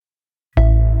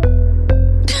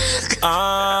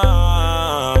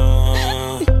Oh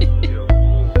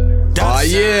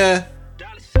yeah.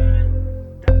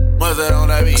 What's that on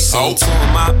that beat? Oh. Two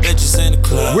of my bitches in the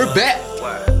club. We're back.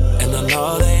 And I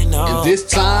know they know. And this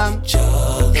time,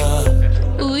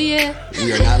 Ooh, yeah.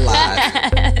 we are not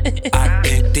live. I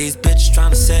think these bitches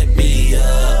tryna set me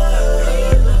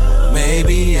up.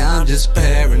 Maybe I'm just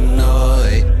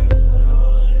paranoid.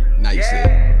 Now you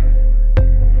said.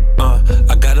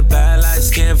 I got a bad light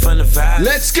skin from the vibe.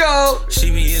 Let's go.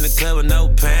 She be in the club with no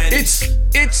panties.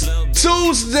 It's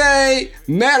Tuesday.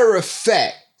 Matter of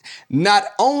fact, not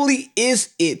only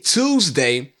is it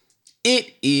Tuesday,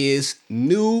 it is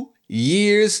New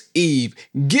Year's Eve.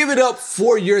 Give it up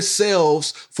for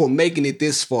yourselves for making it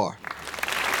this far.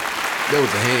 There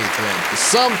was a hand clap.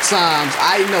 Sometimes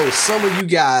I know some of you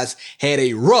guys had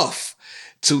a rough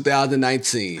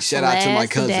 2019. Shout out to my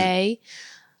cousin.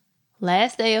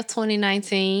 Last day of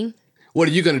 2019. What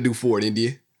are you going to do for it,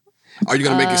 India? Are you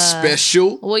going to make it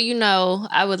special? Well, you know,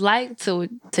 I would like to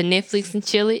Netflix and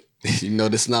chill it. You know,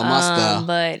 that's not my style.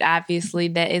 But obviously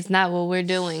that is not what we're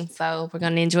doing. So we're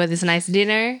going to enjoy this nice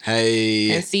dinner.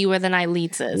 Hey. And see where the night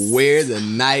leads us. Where the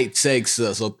night takes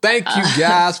us. So thank you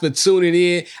guys for tuning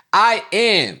in. I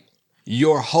am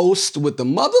your host with the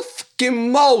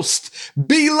motherfucking most,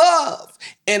 B-Love.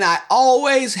 And I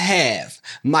always have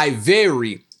my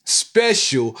very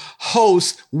special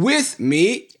host with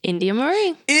me, India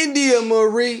Marie. India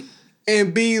Marie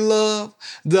and B-Love,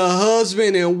 the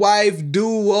husband and wife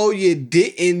duo you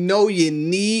didn't know you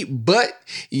need, but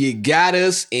you got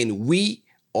us and we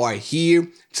are here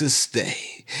to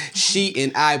stay. She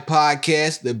and I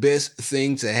podcast, the best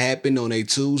thing to happen on a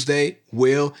Tuesday.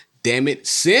 Well, damn it,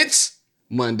 since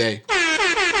Monday. So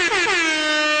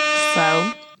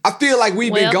I feel like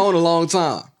we've been gone a long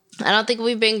time. I don't think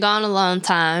we've been gone a long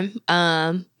time.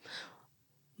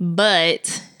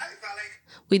 But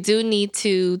we do need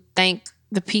to thank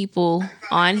the people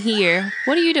on here.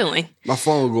 What are you doing? My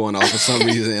phone going off for some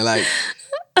reason. Like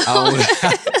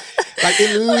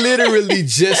it literally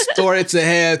just started to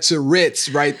have Tourette's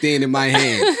right then in my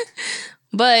hand.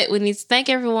 But we need to thank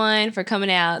everyone for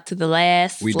coming out to the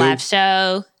last live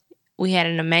show. We had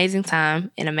an amazing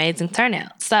time, an amazing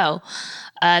turnout. So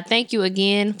thank you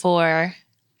again for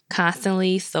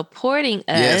constantly supporting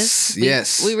us.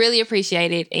 Yes. We really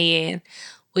appreciate it. And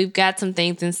we've got some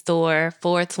things in store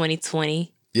for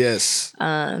 2020. Yes.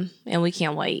 And we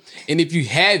can't wait. And if you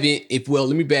haven't,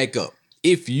 let me back up.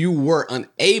 If you were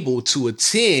unable to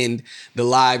attend the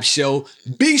live show,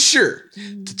 be sure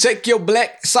to take your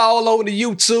black soul over to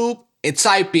YouTube and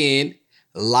type in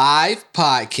live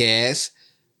podcast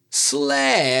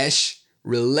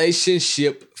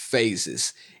 /relationship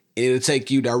phases. And it'll take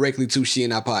you directly to She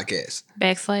and I podcast.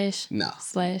 / No.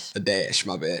 / A dash,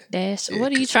 my bad. Dash. Yeah.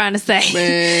 What are you trying to say?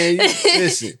 Man,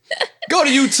 listen. Go to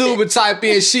YouTube and type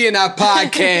in She and I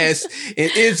podcast,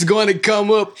 and it's going to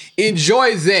come up.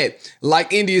 Enjoy that.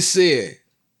 Like India said,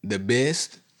 the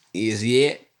best is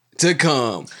yet to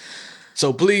come.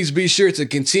 So please be sure to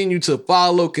continue to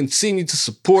follow, continue to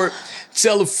support.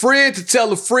 Tell a friend to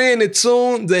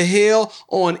tune the hell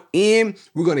on in.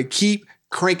 We're going to keep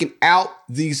cranking out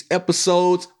these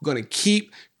episodes. We're going to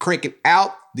keep cranking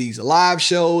out these live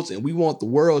shows, and we want the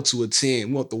world to attend.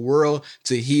 We want the world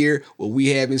to hear what we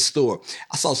have in store.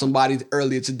 I saw somebody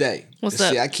earlier today. What's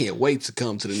up? Say, I can't wait to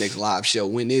come to the next live show.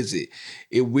 When is it?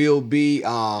 It will be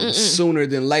sooner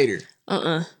than later.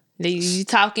 You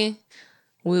talking?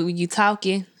 You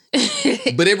talking?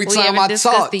 But every time I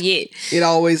talk, it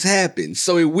always happens.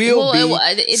 So it will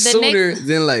be sooner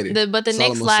than later. But the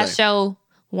next live show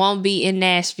won't be in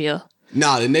Nashville.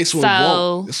 No, the next one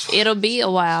won't. So it'll be a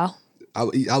while.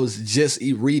 I was just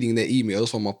reading that email.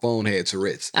 That's why my phone had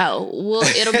Tourette's. Oh, well,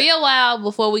 it'll be a while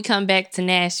before we come back to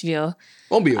Nashville.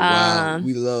 Won't be a while.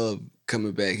 We love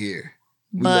coming back here.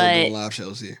 We love doing live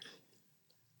shows here.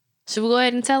 Should we go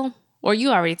ahead and tell them? Or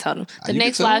you already told them. The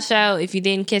next live show, if you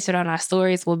didn't catch it on our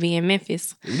stories, will be in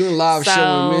Memphis. We're doing a live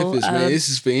show in Memphis, man. This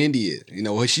is for India. You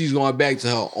know, she's going back to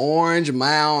her Orange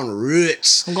Mound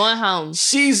roots. I'm going home.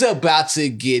 She's about to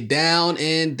get down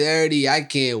and dirty. I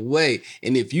can't wait.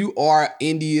 And if you are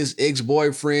India's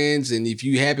ex-boyfriends, and if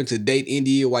you happen to date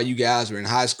India while you guys were in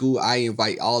high school, I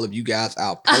invite all of you guys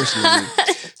out personally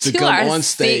to come on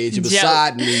stage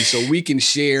beside me so we can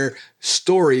share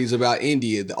stories about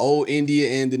India, the old India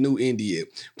and the new India,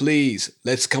 please,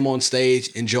 let's come on stage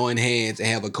and join hands and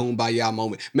have a kumbaya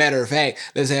moment. Matter of fact,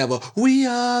 let's have a "We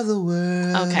Are the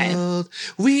World." Okay.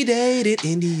 We dated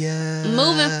India.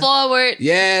 Moving forward.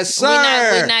 Yes, sir.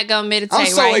 We're not gonna meditate I'm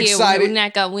so right excited.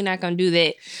 here. We're not gonna do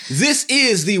that. This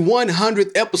is the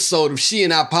 100th episode of She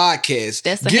and I Podcast.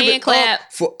 That's a Give hand it clap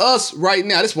up for us right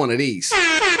now. This one of these.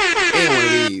 And one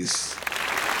of these.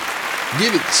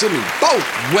 Give it to me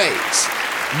both ways.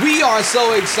 We are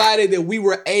so excited that we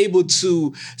were able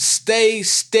to stay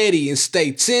steady and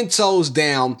stay 10 toes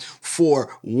down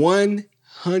for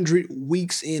 100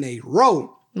 weeks in a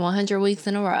row. 100 weeks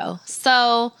in a row.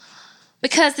 So,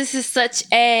 because this is such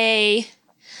a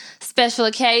special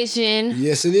occasion.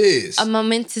 Yes, it is. A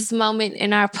momentous moment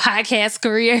in our podcast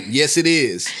career. Yes, it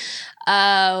is.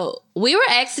 We were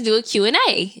asked to do a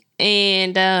Q&A.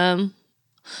 And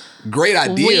great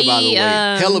idea, by the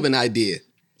way. Hell of an idea.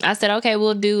 I said, okay,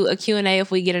 we'll do a Q&A if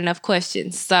we get enough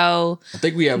questions. So I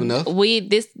think we have enough.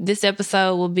 This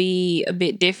episode will be a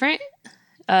bit different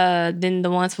than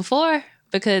the ones before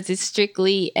because it's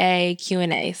strictly a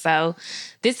Q&A. So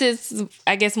this is,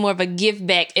 I guess, more of a give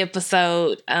back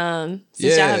episode since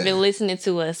y'all have been listening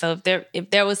to us. So if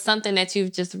there was something that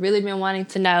you've just really been wanting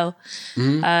to know,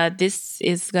 this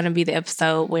is going to be the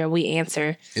episode where we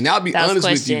answer. And I'll be honest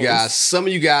with you guys. Some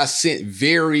of you guys sent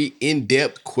very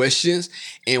in-depth questions,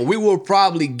 and we will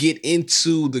probably get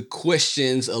into the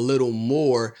questions a little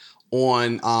more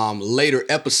on later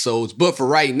episodes. But for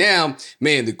right now,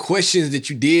 man, the questions that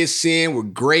you did send were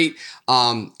great.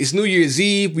 It's New Year's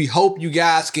Eve. We hope you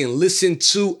guys can listen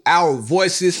to our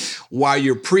voices while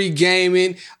you're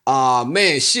pre-gaming.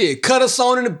 Man, shit, cut us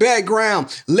on in the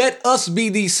background. Let us be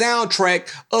the soundtrack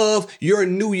of your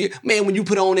New Year. Man, when you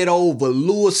put on that old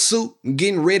velour suit and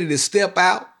getting ready to step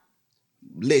out,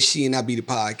 let She and I be the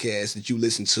podcast that you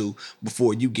listen to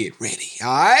before you get ready. All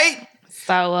right?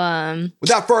 So,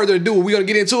 without further ado, we're going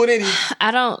to get into it,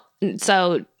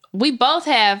 So we both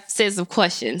have sets of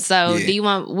questions. So do you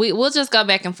want, we'll just go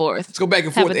back and forth. Let's go back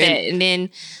and forth. With that. And then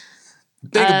the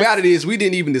thing about it is we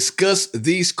didn't even discuss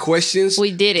these questions.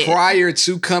 We did it prior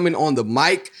to coming on the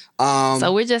mic.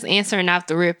 So we're just answering off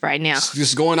the rip right now.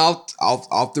 Just going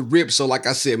off the rip. So like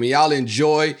I said, man, y'all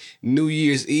enjoy New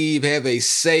Year's Eve. Have a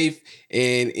safe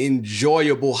and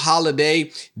enjoyable holiday.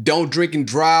 Don't drink and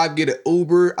drive. Get an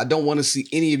Uber. I don't want to see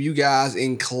any of you guys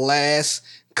in class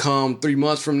come 3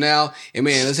 months from now. And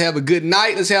man, let's have a good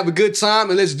night. Let's have a good time.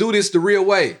 And let's do this the real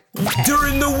way.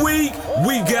 During the week,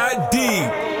 we got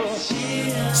deep.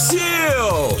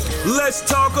 Chill. Let's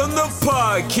talk on the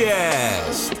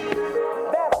podcast.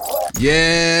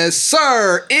 Yes,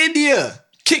 sir. India,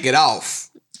 kick it off.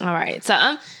 All right. So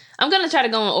I'm gonna try to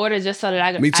go in order just so that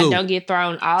I don't get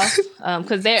thrown off.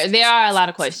 Because there are a lot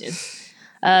of questions.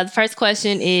 The first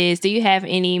question is, do you have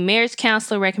any marriage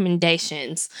counselor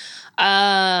recommendations?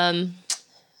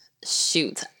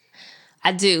 Shoot,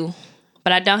 I do,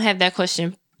 but I don't have that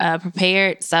question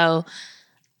prepared. So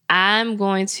I'm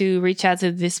going to reach out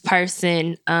to this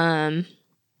person.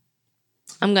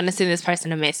 I'm going to send this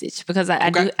person a message because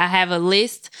I have a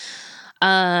list.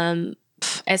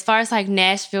 As far as like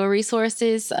Nashville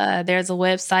resources, there's a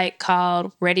website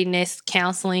called Readiness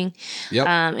Counseling. Yep.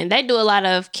 And they do a lot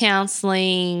of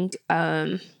counseling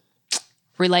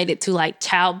related to like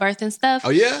childbirth and stuff. Oh,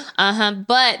 yeah?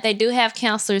 But they do have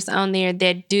counselors on there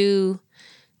that do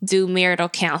marital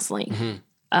counseling.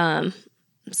 Mm-hmm.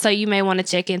 So you may want to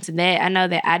check into that. I know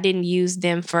that I didn't use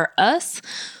them for us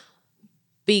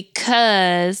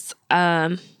because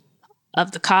of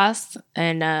the cost.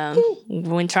 And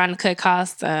when trying to cut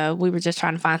costs, we were just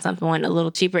trying to find something a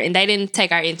little cheaper. And they didn't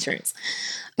take our insurance.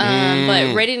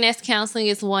 But Readiness Counseling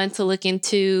is one to look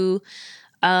into.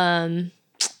 I'm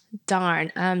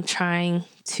trying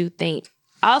to think.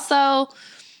 Also,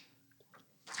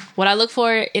 what I look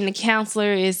for in a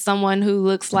counselor is someone who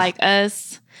looks like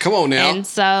us. Come on now. And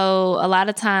so a lot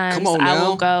of times I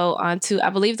will go onto, I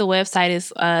believe the website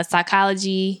is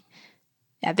psychology.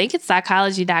 I think it's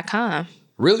psychology.com.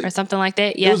 Really? Or something like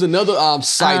that. Yeah. There was another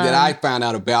site that I found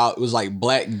out about. It was like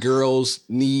Black Girls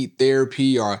Need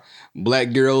Therapy or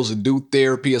Black Girls Do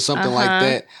Therapy or something like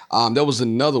that. There was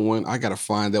another one. I got to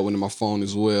find that one in my phone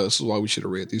as well. This is why we should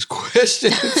have read these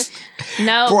questions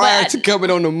prior to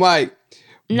coming on the mic.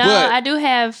 No, but I do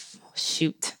have,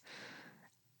 shoot.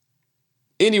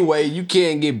 Anyway, you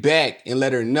can get back and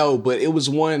let her know. But it was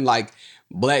one like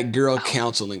Black Girl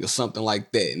Counseling or something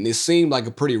like that. And it seemed like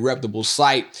a pretty reputable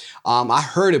site. I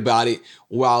heard about it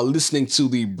while listening to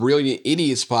the Brilliant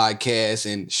Idiots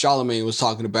podcast, and Charlamagne was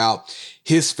talking about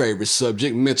his favorite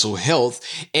subject, mental health,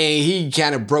 and he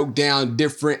kind of broke down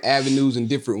different avenues and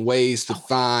different ways to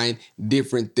find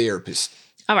different therapists.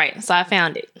 All right, so I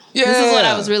found it. Yeah. This is what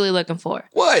I was really looking for.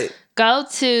 What? Go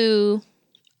to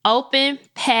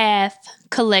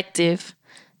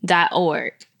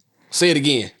openpathcollective.org. Say it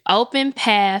again.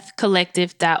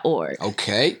 openpathcollective.org.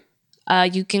 Okay.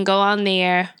 You can go on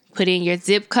there, put in your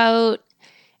zip code,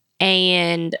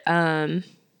 and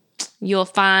you'll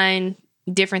find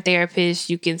different therapists.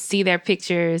 You can see their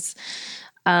pictures.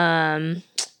 And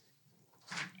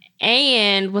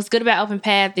what's good about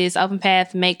OpenPath is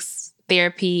OpenPath makes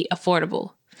therapy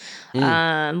affordable.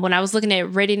 When I was looking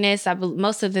at readiness,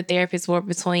 most of the therapists were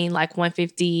between like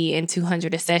 $150 and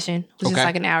 $200 a session, which is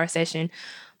like an hour session.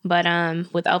 But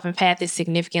with OpenPath, it's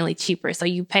significantly cheaper. So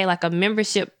you pay like a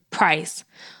membership price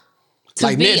to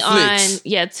like be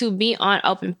Netflix. to be on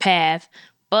OpenPath.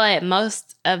 But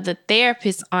most of the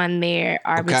therapists on there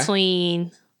are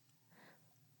between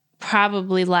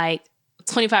probably like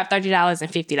 $25, $30,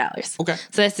 and $50. Okay.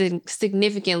 So that's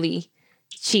significantly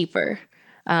cheaper.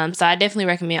 So I definitely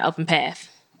recommend OpenPath.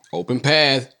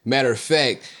 OpenPath. Matter of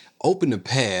fact, open the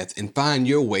path and find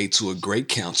your way to a great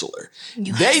counselor.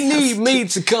 They need me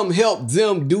to come help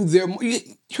them do their... You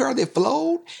heard that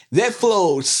flowed? That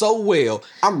flowed so well.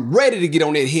 I'm ready to get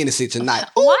on that Hennessy tonight.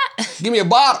 Ooh, What? give me a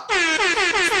bottle.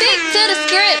 Stick to the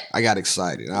script. I got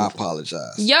excited. I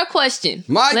apologize. Your question.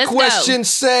 My question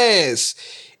says,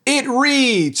 it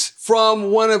reads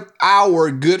from one of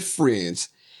our good friends.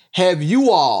 Have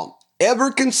you all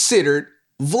ever considered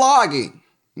vlogging?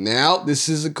 Now, this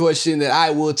is a question that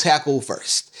I will tackle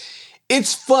first.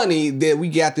 It's funny that we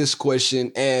got this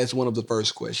question as one of the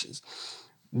first questions.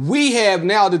 We have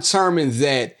now determined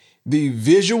that the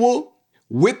visual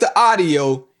with the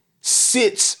audio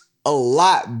sits a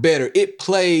lot better. It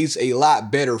plays a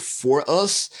lot better for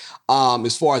us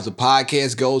as far as the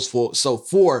podcast goes.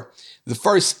 For the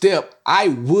first step, I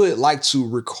would like to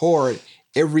record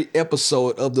every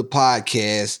episode of the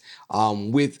podcast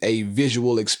with a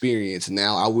visual experience.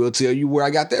 Now, I will tell you where I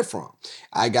got that from.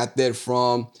 I got that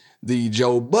from the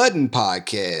Joe Budden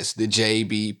podcast, the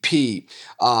JBP.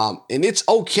 And it's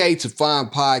okay to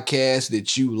find podcasts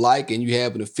that you like and you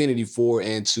have an affinity for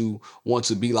and to want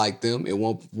to be like them in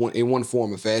one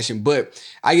form or fashion. But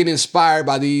I get inspired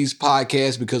by these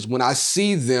podcasts because when I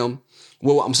see them,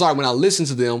 when I listen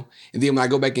to them, and then when I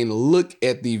go back and look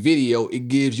at the video, it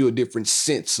gives you a different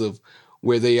sense of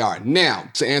where they are.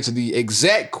 Now, to answer the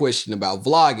exact question about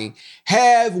vlogging,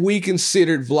 have we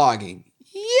considered vlogging?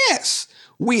 Yes,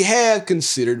 we have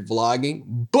considered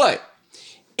vlogging, but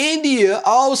India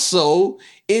also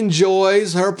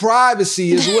enjoys her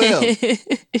privacy as well.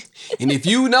 And if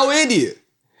you know India,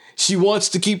 she wants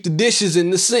to keep the dishes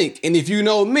in the sink. And if you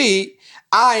know me,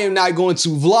 I am not going to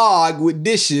vlog with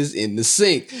dishes in the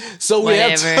sink. So we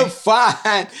have to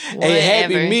find a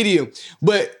happy medium.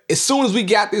 But as soon as we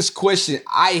got this question,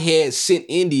 I had sent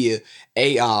India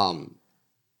a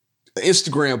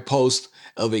Instagram post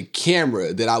of a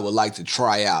camera that I would like to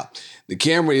try out. The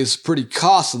camera is pretty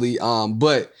costly,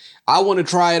 but I want to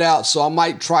try it out. So I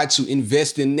might try to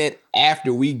invest in that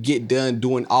after we get done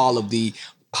doing all of the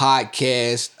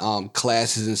podcast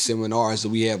classes and seminars that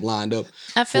we have lined up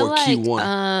I feel for like,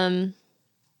 Q1.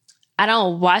 I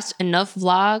don't watch enough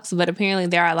vlogs, but apparently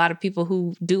there are a lot of people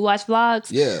who do watch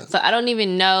vlogs. Yeah. So I don't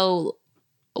even know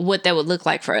what that would look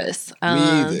like for us. Me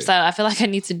either. So I feel like I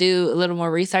need to do a little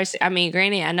more research. I mean,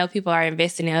 granted, I know people are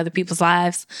investing in other people's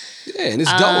lives. Yeah, and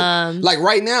it's dope. Like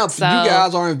right now, you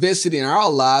guys are invested in our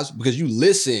lives because you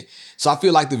listen. So I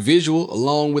feel like the visual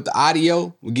along with the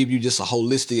audio will give you just a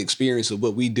holistic experience of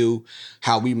what we do,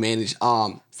 how we manage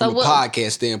from a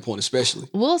podcast standpoint especially.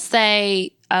 We'll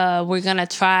say we're going to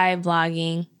try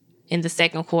vlogging in the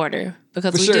second quarter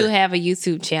because we do have a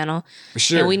YouTube channel. For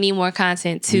sure. And we need more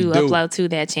content to upload to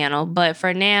that channel. But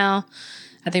for now,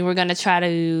 I think we're going to try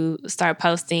to start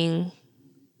posting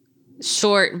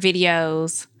short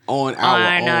videos on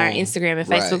our Instagram and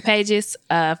Facebook pages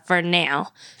for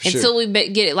now until we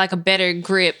get like a better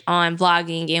grip on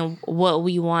vlogging and what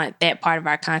we want that part of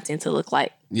our content to look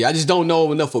like. Yeah, I just don't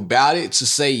know enough about it to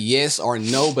say yes or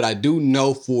no, but I do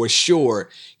know for sure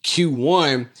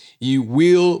Q1, you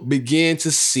will begin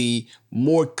to see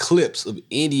more clips of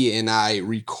India and I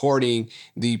recording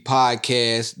the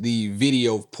podcast, the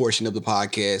video portion of the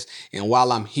podcast. And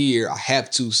while I'm here, I have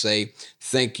to say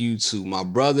thank you to my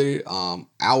brother,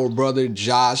 our brother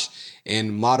Josh,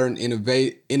 and Modern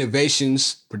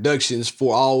Innovations Productions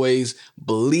for always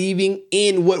believing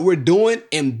in what we're doing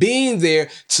and being there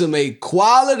to make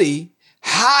quality,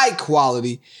 high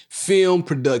quality film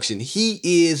production. He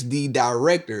is the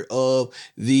director of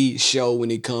the show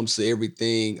when it comes to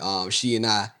everything She and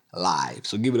I Live.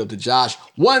 So give it up to Josh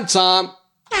one time.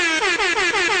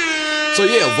 So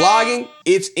yeah, vlogging,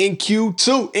 it's in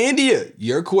Q2. India,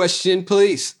 your question,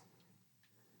 please.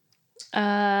 Do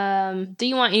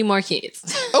you want any more kids?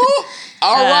 Oh,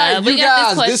 all right, you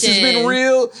guys, this has been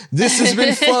real. This has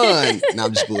been fun. No,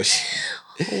 I'm just bullshit.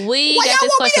 We got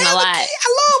this question a lot. I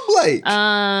love Blake.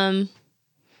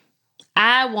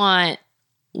 I want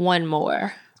one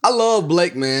more. I love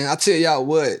Blake, man. I tell y'all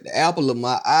what, the apple of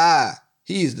my eye.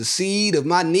 He is the seed of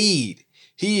my need.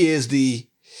 He is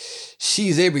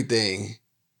she's everything,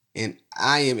 and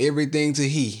I am everything to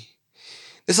he.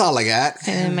 That's all I got. It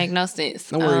didn't make no sense.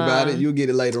 Don't worry about it. You'll get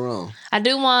it later on. I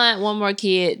do want one more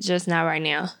kid, just not right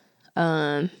now.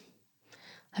 I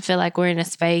feel like we're in a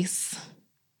space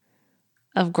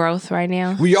of growth right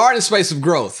now. We are in a space of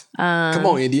growth. Come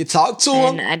on, India. Talk to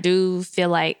him. And I do feel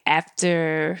like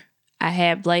after I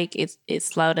had Blake, it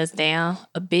slowed us down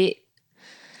a bit.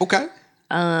 Okay.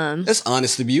 That's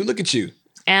honest of you. Look at you.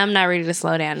 And I'm not ready to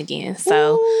slow down again.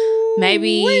 So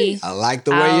maybe I like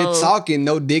the way you're talking.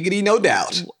 No diggity, no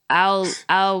doubt. I'll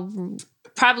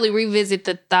probably revisit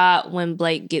the thought when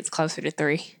Blake gets closer to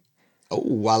 3.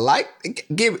 Oh, I like.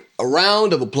 Give a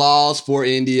round of applause for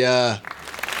India.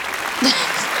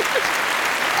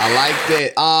 I like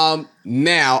that.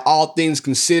 Now, all things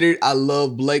considered, I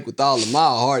love Blake with all of my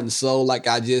heart and soul, like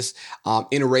I just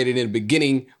iterated in the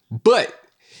beginning. But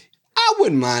I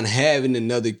wouldn't mind having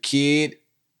another kid.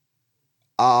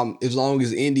 As long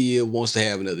as India wants to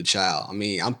have another child. I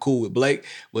mean, I'm cool with Blake,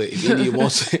 but if India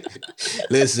wants to,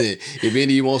 listen, if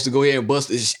India wants to go ahead and bust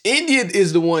this, India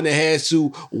is the one that has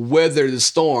to weather the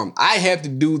storm. I have to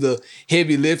do the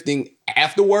heavy lifting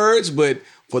afterwards, but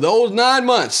for those 9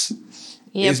 months,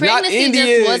 yeah, pregnancy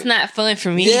just was not fun for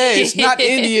me. Yeah, it's not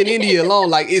India and India alone.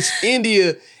 Like, it's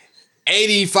India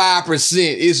 85%.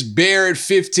 It's Barrett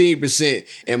 15%.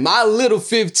 And my little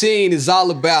 15 is all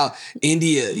about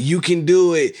India. You can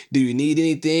do it. Do you need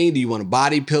anything? Do you want a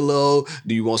body pillow?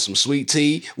 Do you want some sweet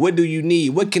tea? What do you need?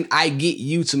 What can I get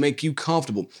you to make you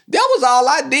comfortable? That was all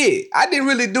I did. I didn't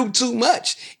really do too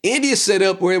much. India set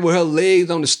up with her legs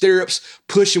on the stirrups,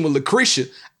 pushing with Lucretia.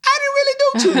 I didn't really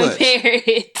do too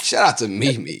much. Shout out to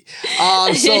Mimi.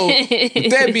 So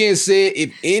with that being said,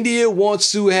 if India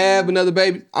wants to have another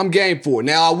baby, I'm game for it.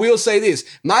 Now, I will say this.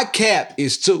 My cap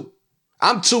is 2.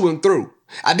 I'm 2 and through.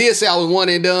 I did say I was 1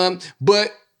 and done,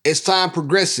 but as time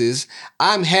progresses,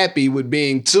 I'm happy with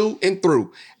being 2 and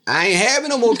through. I ain't having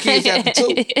no more kids after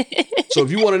 2. So if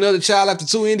you want another child after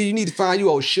 2, India, you need to find you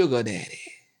old sugar daddy.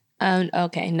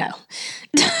 Okay, no.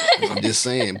 I'm just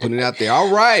saying, putting it out there.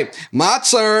 All right, my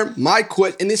turn, my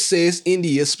question, and it says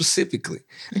India specifically.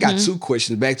 I got 2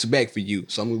 questions back to back for you,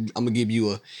 so I'm gonna give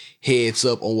you a heads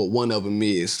up on what one of them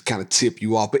is, kind of tip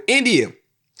you off. But India,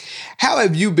 how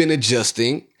have you been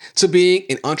adjusting to being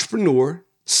an entrepreneur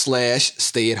 /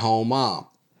 stay-at-home mom?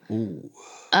 Ooh.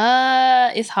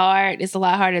 It's hard. It's a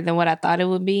lot harder than what I thought it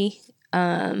would be.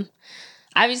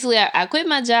 Obviously, I quit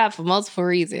my job for multiple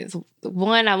reasons.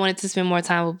 1, I wanted to spend more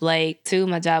time with Blake. 2,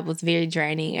 my job was very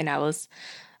draining, and I was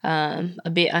a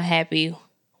bit unhappy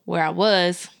where I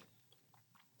was.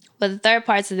 But the third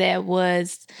part to that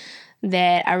was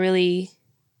that I really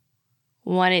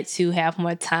wanted to have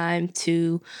more time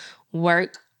to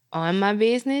work on my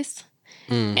business.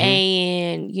 Mm-hmm.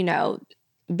 And, you know,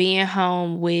 being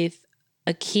home with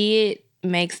a kid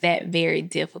makes that very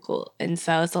difficult. And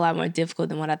so it's a lot more difficult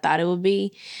than what I thought it would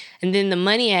be. And then the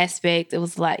money aspect, it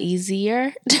was a lot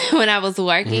easier when I was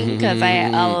working because I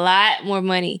had a lot more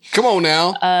money. Come on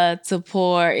now. To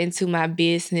pour into my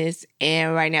business.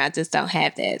 And right now I just don't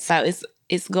have that. So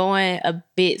it's going a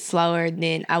bit slower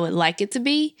than I would like it to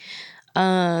be. But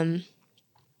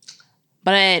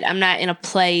I'm not in a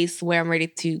place where I'm ready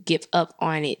to give up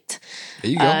on it. There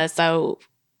you go. So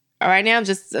right now, I'm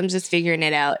just figuring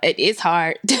it out. It's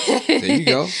hard. There you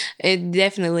go. It's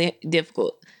definitely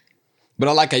difficult. But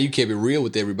I like how you kept it real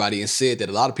with everybody and said that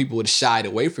a lot of people would have shied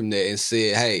away from that and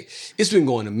said, hey, it's been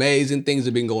going amazing. Things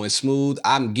have been going smooth.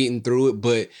 I'm getting through it.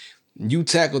 But you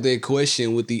tackled that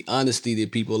question with the honesty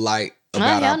that people like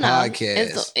about our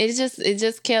podcast. It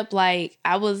just kept like,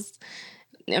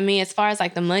 as far as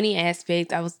like the money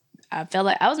aspect, I felt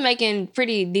like I was making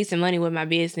pretty decent money with my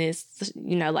business.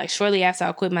 You know, like shortly after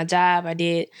I quit my job, I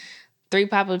did 3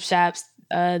 pop-up shops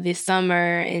this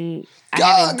summer, and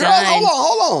hold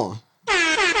on.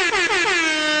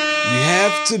 You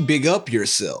have to big up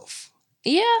yourself.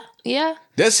 Yeah.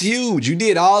 That's huge. You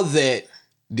did all that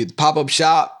did the pop-up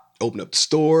shop, opened up the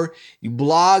store, you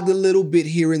blogged a little bit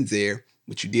here and there,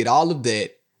 but you did all of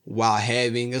that while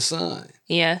having a son.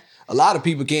 Yeah. A lot of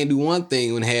people can't do one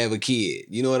thing when have a kid.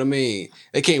 You know what I mean?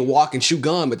 They can't walk and chew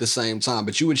gum at the same time,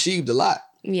 but you achieved a lot.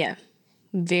 Yeah.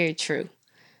 Very true.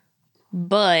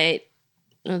 But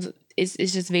it's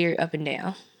just very up and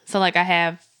down. So like I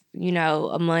have,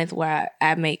 a month where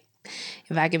I make,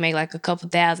 if I can make like a couple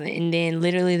thousand, and then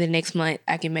literally the next month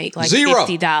I can make like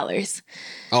 $50.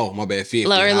 Oh, my bad, 50.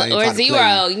 Or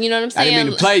zero. You know what I'm saying? I didn't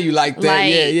mean to play you like that.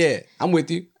 Yeah. I'm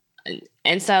with you.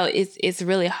 And so it's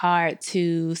really hard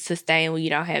to sustain when you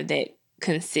don't have that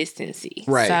consistency.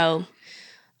 Right. So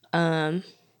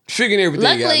figuring everything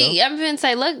luckily, out. I'm going to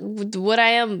say, look, what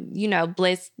I am,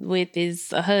 blessed with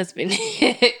is a husband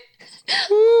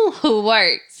who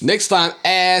works. Next time,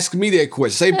 ask me that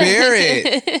question. Say,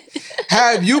 Barrett,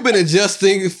 how have you been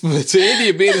adjusting to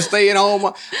India being a stay-at-home?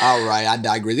 All right, I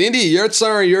digress. India, your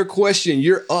turn, your question,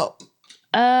 you're up.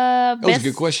 That was a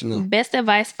good question, though. Best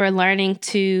advice for learning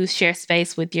to share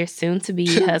space with your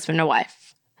soon-to-be husband or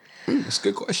wife? That's a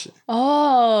good question.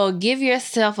 Oh, give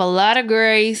yourself a lot of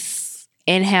grace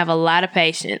and have a lot of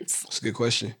patience. That's a good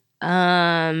question.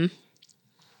 And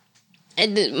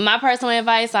my personal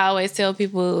advice, I always tell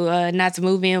people not to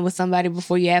move in with somebody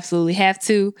before you absolutely have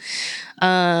to,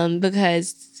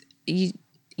 because you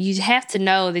have to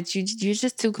know that you're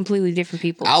just two completely different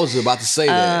people. I was about to say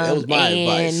that. That was my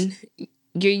advice.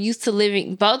 You're used to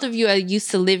living, both of you are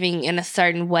used to living in a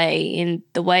certain way, and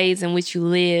the ways in which you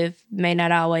live may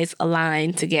not always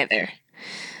align together.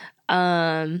 So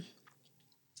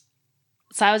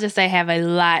I would just say have a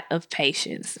lot of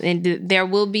patience. And there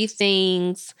will be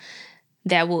things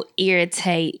that will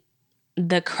irritate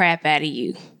the crap out of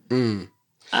you.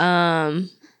 But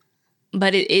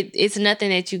it's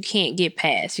nothing that you can't get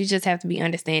past. You just have to be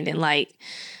understanding. Like,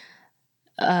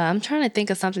 I'm trying to think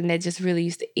of something that just really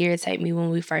used to irritate me when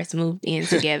we first moved in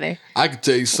together. I could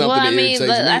tell you something that irritates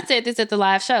me. I said this at the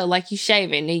live show. Like, you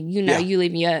shaving and you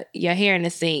leaving your hair in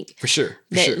the sink. For sure.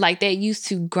 Like, that used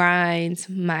to grind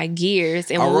my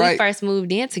gears. And when we first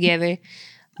moved in together,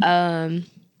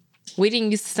 we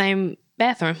didn't use the same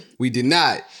bathroom. We did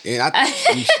not. And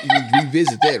we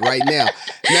revisit that right now.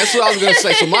 And that's what I was going to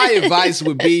say. So my advice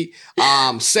would be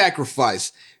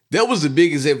sacrifice. That was the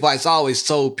biggest advice I always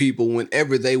told people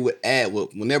whenever the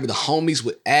homies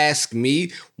would ask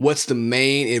me, what's the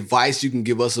main advice you can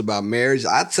give us about marriage?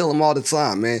 I tell them all the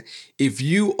time, man, if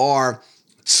you are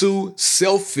too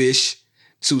selfish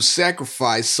to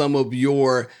sacrifice some of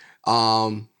your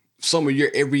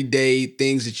everyday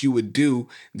things that you would do,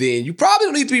 then you probably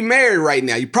don't need to be married right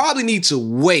now. You probably need to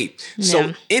wait. Yeah.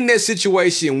 So in that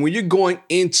situation, when you're going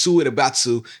into it about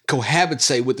to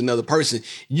cohabitate with another person,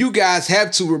 you guys have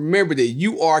to remember that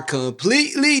you are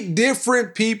completely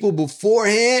different people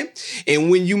beforehand.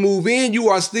 And when you move in, you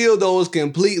are still those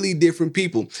completely different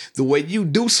people. The way you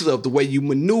do stuff, the way you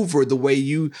maneuver, the way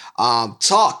you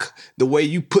talk, the way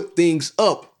you put things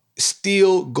up,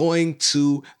 still going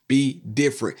to be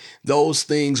different. Those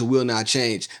things will not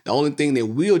change. The only thing that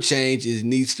will change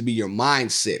needs to be your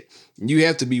mindset. You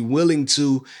have to be willing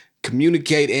to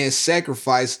communicate and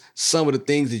sacrifice some of the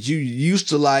things that you used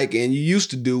to like and you used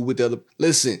to do with other.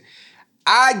 Listen,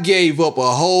 I gave up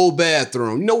a whole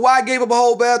bathroom. You know why I gave up a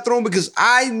whole bathroom? Because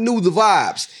I knew the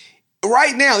vibes.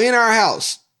 Right now in our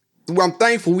house, I'm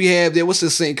thankful we have that. What's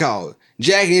this thing called?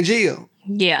 Jack and Jill.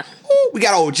 Yeah. Ooh, we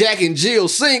got old Jack and Jill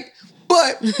sink.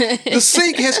 But the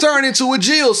sink has turned into a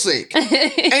Jill sink.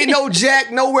 Ain't no Jack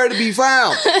nowhere to be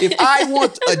found. If I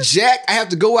want a Jack, I have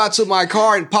to go out to my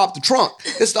car and pop the trunk.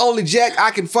 That's the only Jack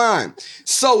I can find.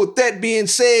 So with that being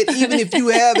said, even if you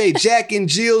have a Jack and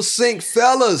Jill sink,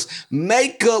 fellas,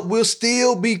 makeup will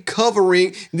still be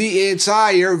covering the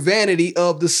entire vanity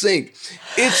of the sink.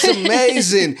 It's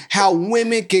amazing how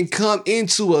women can come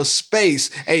into a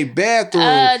space, a bathroom,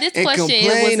 and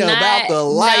complain about the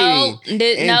lighting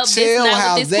and tell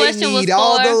how they need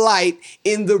all the light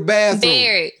in the bathroom.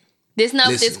 Barrett,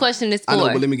 this question is for. I know,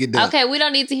 but let me get done. Okay, we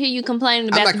don't need to hear you complaining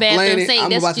about the bathroom sink.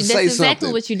 That's exactly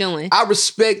something. What you're doing. I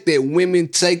respect that women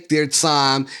take their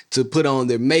time to put on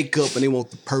their makeup and they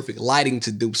want the perfect lighting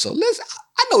to do so. Listen,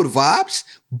 I know the vibes,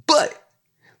 but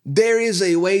there is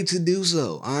a way to do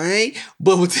so, all right?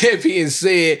 But with that being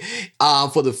said,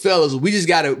 for the fellas, we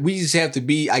just have to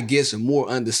be, I guess, more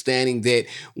understanding that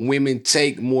women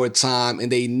take more time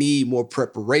and they need more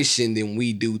preparation than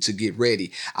we do to get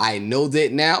ready. I know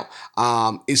that now.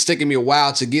 It's taking me a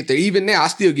while to get there. Even now, I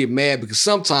still get mad because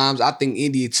sometimes I think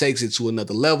India takes it to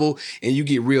another level and you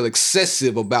get real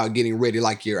excessive about getting ready,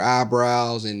 like your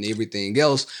eyebrows and everything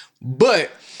else.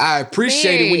 But I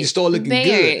appreciate it when you start looking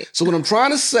good. So what I'm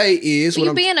trying to say is...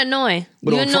 You're being annoying.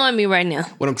 You're annoying me right now.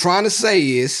 What I'm trying to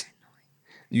say is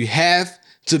you have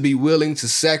to be willing to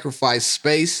sacrifice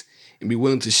space and be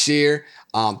willing to share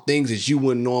things that you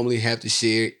wouldn't normally have to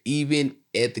share, even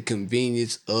at the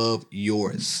convenience of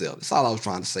yourself. That's all I was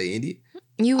trying to say, India.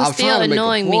 You were still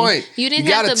annoying me. You didn't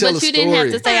have to, but you didn't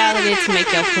have to say all of it to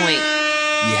make your point.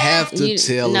 You have to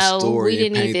tell a story. No, we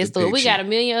didn't need that story. We got a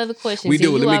million other questions. We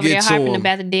do. You Let over me get there to harping them.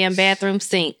 about the damn bathroom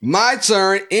sink. My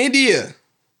turn, India.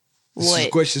 This is a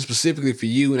What? question specifically for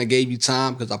you, and I gave you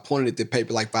time because I pointed at the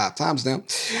paper like 5 times now.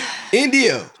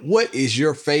 India, what is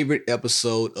your favorite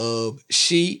episode of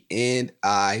She and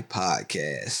I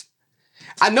podcast?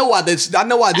 I know why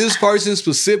this person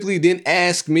specifically didn't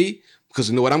ask me, because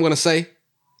you know what I'm gonna say?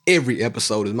 Every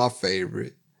episode is my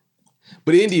favorite.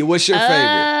 But India, what's your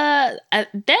favorite?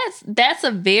 That's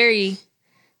a very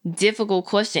difficult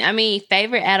question. I mean,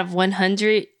 favorite out of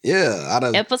 100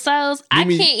 episodes? I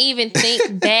can't even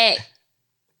think back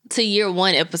to year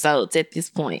 1 episodes at this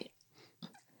point.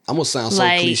 I'm gonna sound so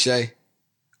cliche.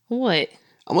 What?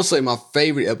 I'm gonna say my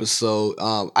favorite episode.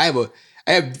 I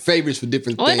have favorites for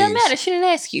different things. Well, it doesn't matter. She didn't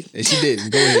ask you. And she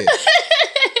didn't. Go ahead.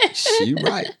 She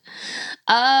right.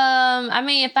 I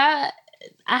mean, if I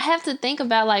have to think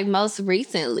about like most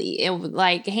recently, and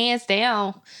like hands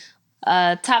down,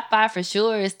 top 5 for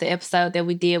sure is the episode that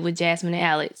we did with Jasmine and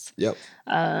Alex. Yep.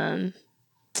 I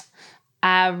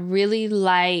really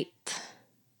liked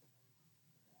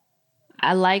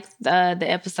the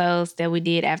episodes that we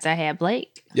did after I had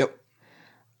Blake. Yep.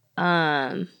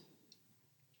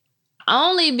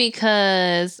 Only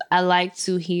because I like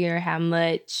to hear how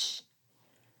much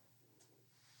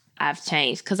I've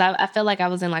changed. Because I felt like I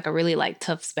was in like a really like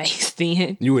tough space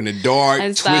then. You in a dark,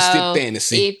 twisted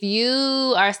fantasy. If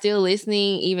you are still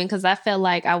listening, even because I felt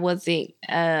like I wasn't,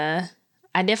 I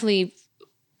definitely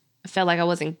felt like I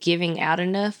wasn't giving out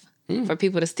enough for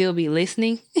people to still be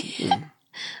listening.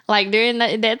 Like during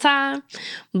that time.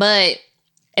 But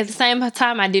at the same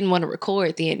time, I didn't want to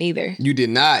record then either. You did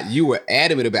not. You were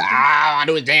adamant about, I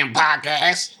do a damn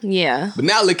podcast. Yeah. But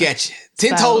now look at you.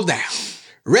 10 toes down.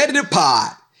 Ready to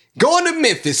pod. Going to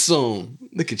Memphis soon.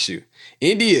 Look at you.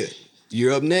 India,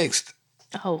 you're up next.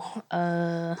 Oh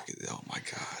my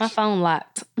gosh. My phone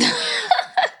locked.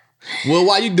 Well,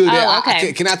 while you do that,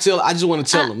 okay. can I tell? I just want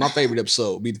to tell them my favorite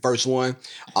episode would be the first one,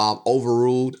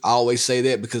 Overruled. I always say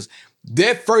that because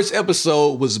that first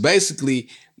episode was basically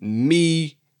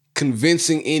me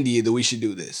convincing India that we should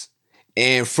do this.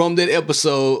 And from that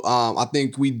episode, I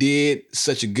think we did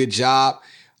such a good job.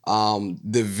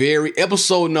 The very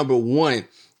episode number 1,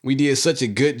 we did such a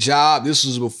good job. This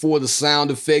was before the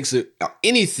sound effects or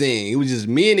anything. It was just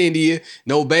me and India.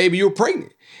 No, baby, you were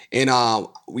pregnant. And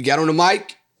we got on the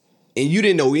mic, and you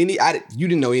didn't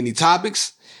know any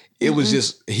topics. It was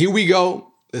just, here we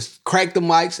go. Let's crack the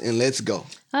mics and let's go.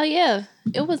 Oh yeah,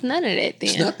 it was none of that then.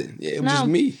 It's nothing. Yeah, it was just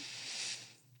me.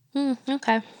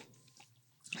 Okay.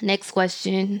 Next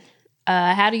question.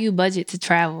 How do you budget to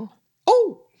travel?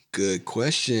 Oh, good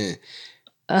question.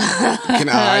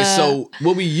 So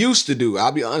what we used to do,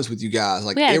 I'll be honest with you guys,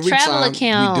 like every time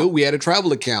we had a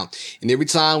travel account, and every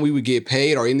time we would get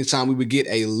paid or anytime we would get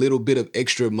a little bit of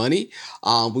extra money,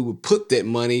 we would put that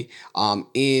money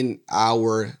in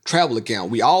our travel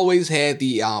account. We always had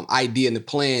the idea and the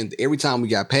plan that every time we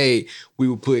got paid, we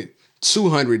would put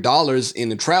 $200 in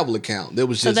the travel account. That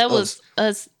was just that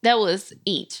was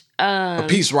each. A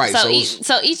piece, right? So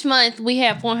each month we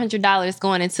had $400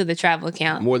 going into the travel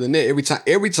account. More than that,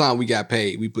 every time we got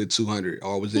paid, we put $200.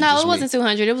 Or was it? No, just it wasn't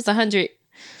 $200. It was $100.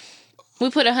 We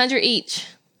put $100 each.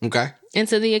 Okay.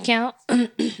 Into the account,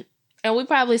 and we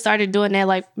probably started doing that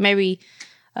like maybe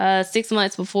 6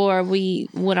 months before we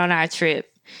went on our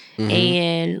trip. Mm-hmm.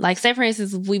 And like, say for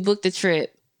instance, we booked a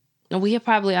trip, and we had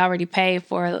probably already paid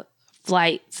for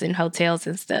flights and hotels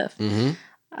and stuff.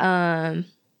 Mm-hmm.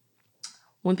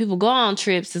 When people go on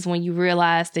trips is when you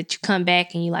realize that you come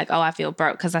back and you're like, oh, I feel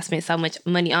broke because I spent so much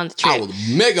money on the trip. I was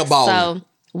mega balling. So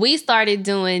we started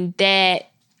doing that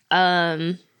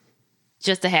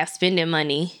just to have spending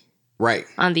money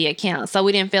on the account. So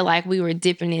we didn't feel like we were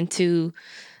dipping into,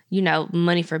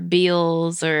 money for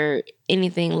bills or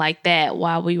anything like that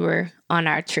while we were on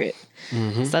our trip.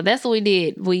 Mm-hmm. So that's what we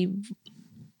did.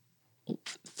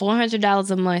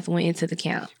 $400 a month went into the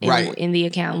account. In the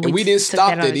account. And we didn't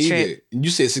stop that either.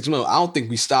 You said 6 months. I don't think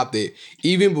we stopped it.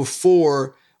 Even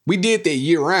before, we did that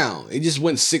year round. It just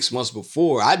wasn't 6 months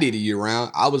before. I did it year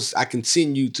round. I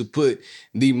continued to put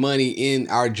the money in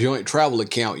our joint travel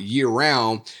account year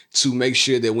round to make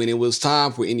sure that when it was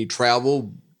time for any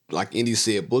travel, like Indy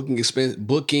said, booking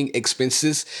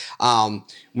expenses.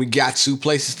 We got 2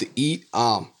 places to eat.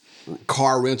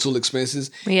 Car rental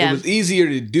expenses. Yeah. It was easier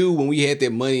to do when we had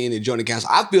that money in the joint account. So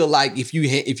I feel like if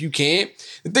you can,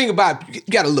 the thing about it, you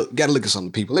gotta look at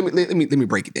something, people. Let me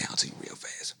break it down to you real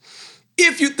fast.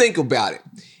 If you think about it,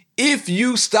 if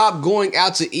you stop going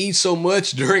out to eat so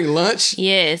much during lunch,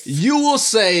 yes, you will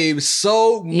save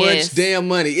so much Yes. damn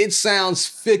money. It sounds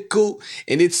fickle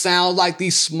and it sounds like the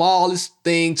smallest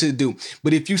thing to do.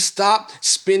 But if you stop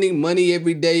spending money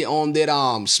every day on that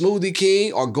Smoothie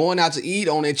King or going out to eat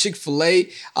on that Chick-fil-A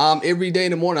every day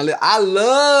in the morning. I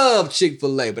love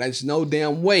Chick-fil-A, but there's no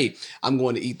damn way I'm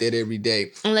going to eat that every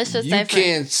day. And let's just You say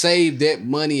can save that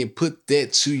money and put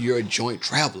that to your joint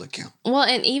travel account. Well,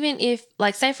 and even if,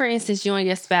 like, say for instance, you and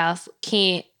your spouse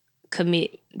can't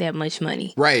commit that much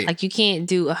money, Right. Like, you can't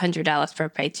do $100 per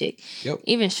paycheck. Yep.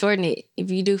 Even shorten it.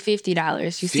 If you do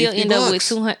 $50, you still $50 end up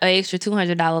with an extra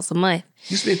 $200 a month.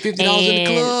 You spend $50 in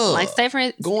the club. Like, say for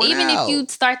instance, Going even out. if you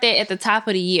start that at the top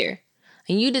of the year,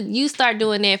 and you start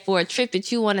doing that for a trip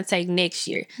that you want to take next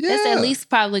year, that's Yeah. at least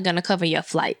probably going to cover your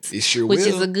flights. It sure which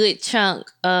will. is a good chunk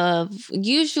of,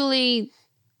 usually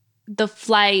the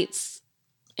flights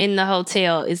in the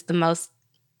hotel is the most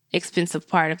expensive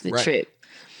part of the Right. trip.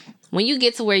 When you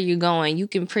get to where you're going, you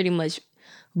can pretty much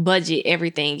budget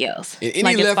everything else. And any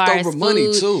Like, as far leftover as money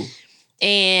food. too.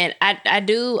 And I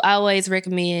do always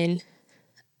recommend,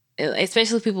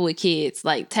 especially people with kids,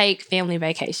 like, take family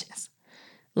vacations.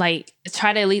 Like,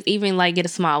 try to at least even like get a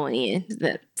small one in.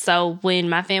 So when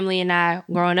my family and I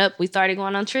growing up, we started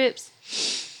going on trips.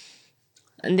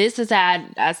 And this is how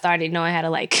I started knowing how to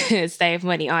like save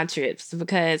money on trips,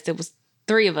 because there was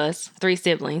 3 of us, 3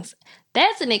 siblings.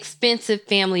 That's an expensive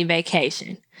family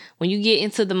vacation. When you get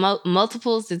into the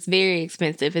multiples, it's very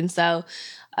expensive. And so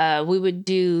we would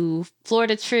do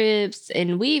Florida trips,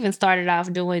 and we even started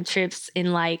off doing trips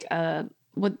in like Orange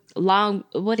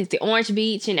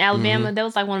Beach in Alabama. Mm-hmm. That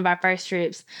was like one of our first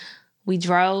trips. We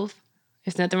drove.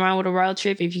 There's nothing wrong with a road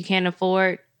trip if you can't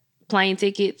afford plane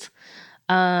tickets.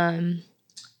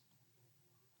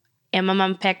 And my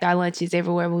mom packed our lunches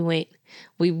everywhere we went.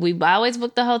 We always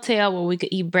booked the hotel where we could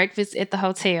eat breakfast at the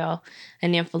hotel.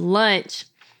 And then for lunch,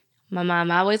 my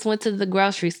mom always went to the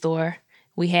grocery store.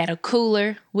 We had a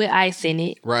cooler with ice in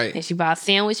it. Right. And she bought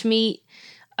sandwich meat.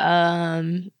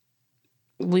 We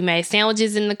made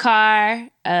sandwiches in the car,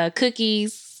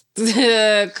 cookies,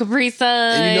 Capri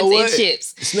Suns, And you know what? and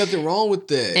chips. There's nothing wrong with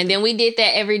that. And then we did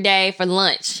that every day for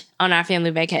lunch on our family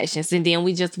vacations. And then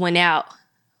we just went out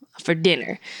for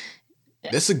dinner.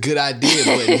 That's a good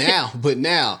idea, but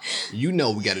now, you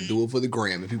know we got to do it for the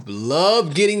gram. And people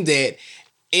love getting that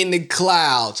in the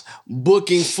clouds,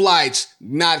 booking flights,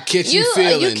 not catching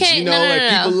feelings. can't- no.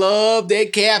 People love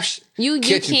that caption. You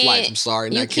catching can't, flights. I'm sorry,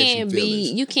 not catching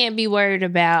feelings. You can't be worried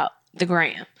about the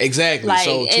gram. Exactly. Like,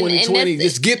 So and 2020,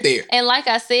 that's- just get there. And like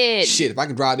I said, Shit, if I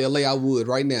could drive to LA, I would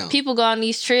right now. people go on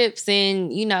these trips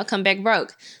and, come back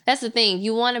broke. That's the thing.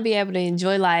 You want to be able to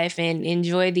enjoy life and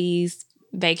enjoy these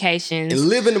vacations. And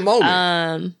live in the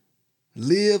moment.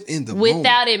 Live in the moment.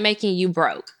 Without it making you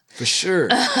broke. For sure.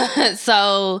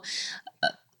 So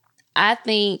I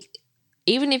think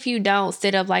even if you don't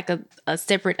set up like a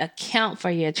separate account for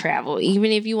your travel,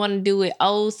 even if you want to do it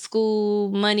old school,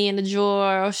 money in the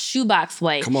drawer, or shoebox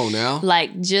way. Come on now.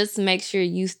 Like, just make sure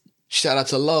Shout out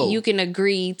to Lowe. you can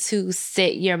agree to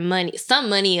set some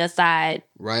money aside,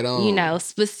 Right on.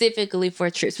 specifically for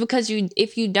trips. Because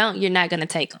if you don't, you're not going to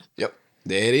take them. Yep.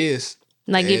 There it is.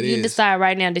 Like, There if it you is. decide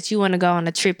right now that you want to go on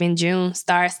a trip in June,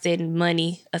 start setting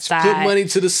money aside. Put money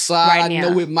to the side. right I now.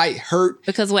 know it might hurt.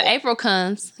 Because when April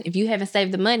comes, if you haven't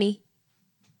saved the money,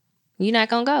 you're not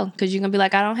going to go. Because you're going to be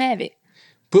like, I don't have it.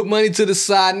 Put money to the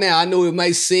side now. I know it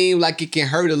might seem like it can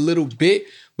hurt a little bit,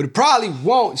 but it probably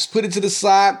won't. Just put it to the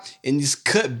side and just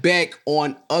cut back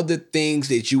on other things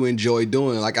that you enjoy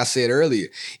doing. Like I said earlier,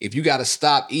 if you got to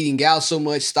stop eating out so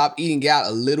much, stop eating out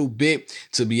a little bit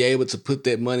to be able to put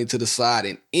that money to the side.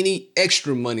 And any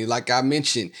extra money, like I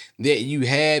mentioned, that you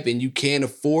have and you can't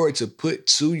afford to put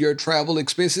to your travel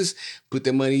expenses, put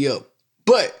that money up.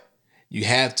 But you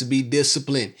have to be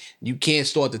disciplined. You can't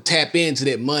start to tap into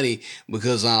that money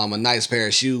because a nice pair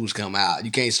of shoes come out.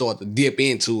 You can't start to dip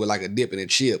into it like a dip in a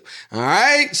chip. All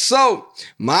right, so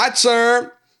my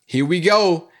turn. Here we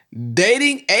go.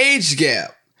 Dating age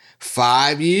gap.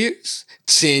 5 years,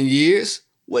 10 years.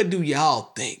 What do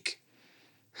y'all think?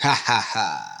 Ha ha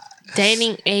ha.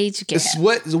 Dating age gap.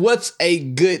 What's a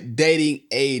good dating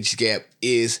age gap?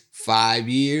 Is 5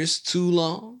 years too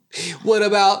long? What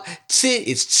about 10?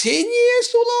 Is 10 years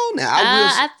too long?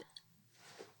 Now,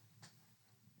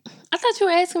 I thought you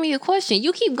were asking me a question.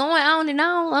 You keep going on and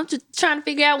on. I'm just trying to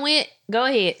figure out when. Go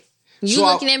ahead. You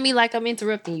looking at me like I'm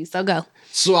interrupting you, so go.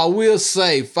 So I will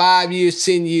say 5 years,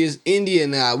 10 years, India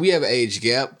and I, we have an age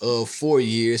gap of 4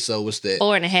 years. So what's that?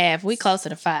 4.5. We closer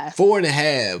to 5.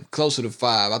 4.5, closer to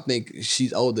 5. I think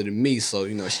she's older than me, so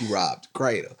she robbed the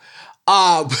cradle.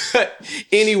 But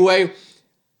anyway,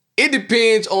 it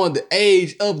depends on the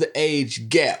age of the age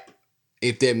gap,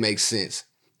 if that makes sense.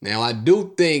 Now, I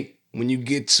do think when you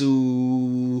get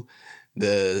to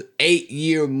the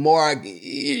 8-year mark,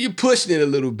 you're pushing it a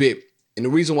little bit. And the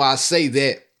reason why I say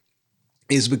that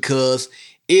is because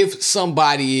if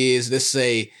somebody is, let's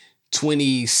say,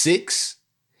 26,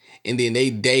 and then they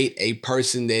date a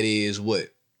person that is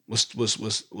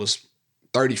was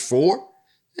 34,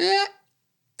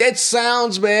 that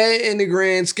sounds bad in the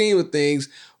grand scheme of things,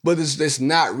 but it's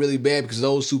not really bad because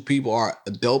those two people are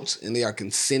adults and they are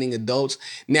consenting adults.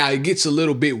 Now, it gets a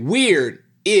little bit weird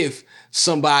if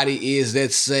somebody is,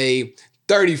 let's say,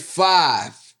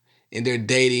 35 and they're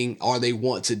dating or they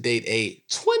want to date a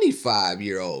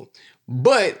 25-year-old.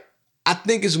 But I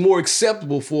think it's more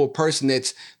acceptable for a person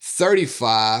that's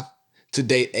 35 to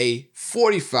date a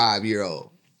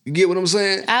 45-year-old. You get what I'm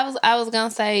saying? I was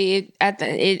gonna say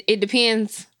it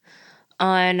depends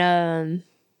on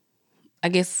I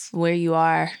guess where you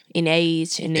are in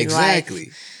age and in exactly.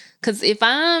 life. Because if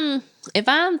I'm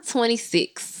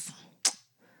 26,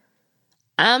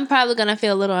 I'm probably gonna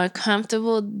feel a little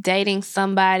uncomfortable dating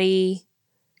somebody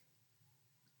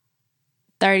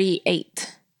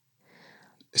 38.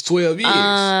 It's 12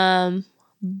 years.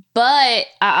 But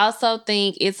I also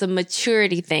think it's a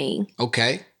maturity thing.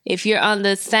 Okay. If you're on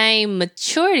the same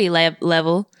maturity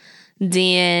level,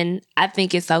 then I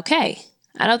think it's okay.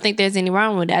 I don't think there's any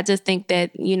wrong with it. I just think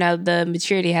that, the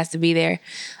maturity has to be there.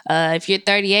 If you're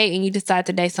 38 and you decide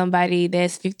to date somebody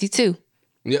that's 52,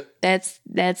 yep, that's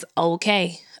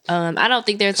okay. I don't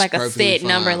think there's like a set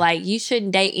number. Like, you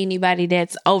shouldn't date anybody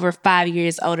that's over 5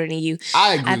 years older than you.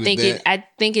 I agree with that. I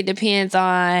think it depends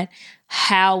on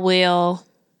how well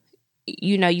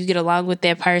you get along with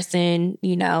that person,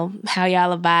 how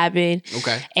y'all are vibing.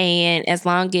 Okay. And as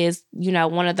long as,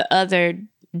 one or the other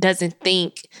doesn't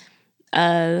think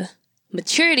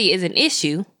maturity is an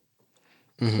issue,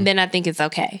 then I think it's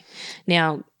okay.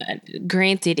 Now,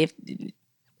 granted,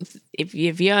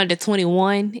 if you're under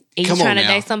 21 and you're trying to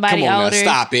date somebody older,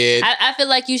 stop it. I feel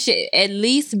like you should at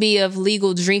least be of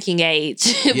legal drinking age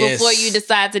before you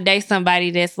decide to date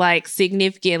somebody that's like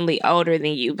significantly older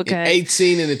than you. Because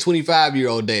 18 and a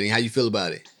 25-year-old dating, how you feel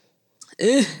about it?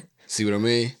 See what I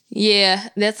mean? Yeah,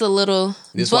 that's a little.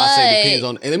 That's why I say it depends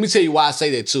on. And let me tell you why I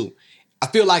say that too. I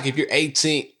feel like if you're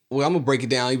 18, well, I'm gonna break it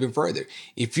down even further.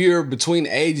 If you're between the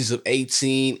ages of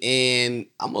 18 and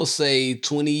I'm gonna say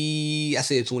 20, I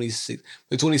said 26,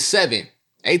 but 27,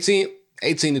 18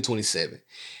 to 27,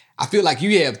 I feel like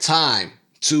you have time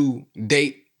to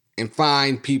date and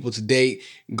find people to date,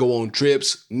 go on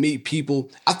trips, meet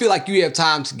people. I feel like you have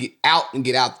time to get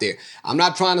out there. I'm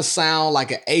not trying to sound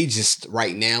like an ageist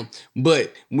right now,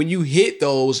 but when you hit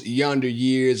those younger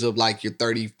years of like your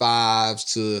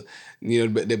 35s to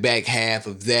the back half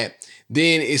of that,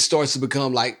 then it starts to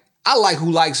become like, I like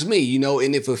who likes me,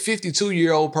 and if a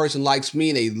 52-year-old person likes me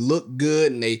and they look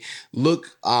good and they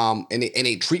look and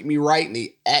they treat me right and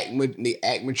they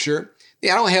act mature,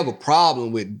 then I don't have a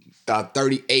problem with a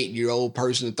 38-year-old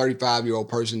person, a 35-year-old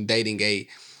person dating a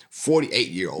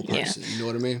 48-year-old person. You know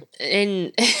what I mean?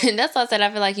 And that's why I said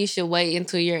I feel like you should wait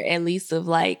until you're at least of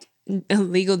like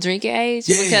legal drinking age.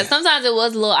 Yeah. Because sometimes it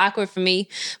was a little awkward for me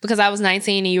because I was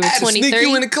 19 and you were 23. Sneak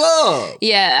you in the club.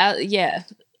 Yeah,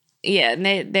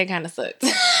 and that kind of sucked.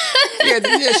 Shout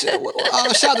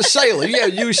out to Shayla. You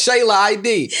have used Shayla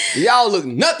ID. Y'all look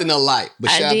nothing alike.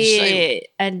 But shout out to Shayla.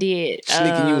 I did.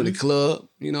 Sneaking you in the club.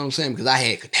 You know what I'm saying? Because I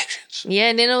had connections. Yeah,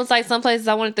 and then it was like some places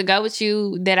I wanted to go with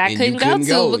you that I couldn't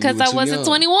go to because I wasn't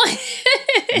 21.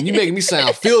 And you making me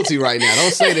sound filthy right now.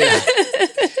 Don't say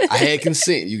that. I had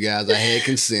consent, you guys. I had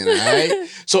consent, all right?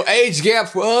 So age gap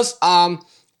for us, I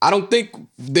don't think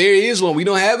there is one. We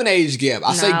don't have an age gap.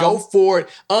 I say go for it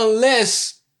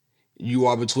unless you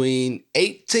are between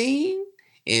 18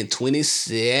 and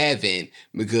 27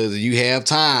 because you have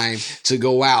time to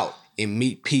go out and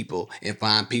meet people and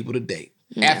find people to date.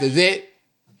 Yeah. After that,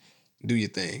 do your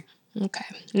thing. Okay.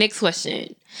 Next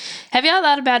question. Have y'all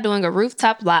thought about doing a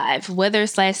rooftop live,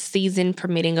 weather/season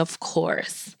permitting, of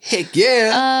course? Heck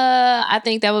yeah. I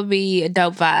think that would be a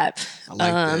dope vibe. I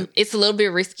like that. It's a little bit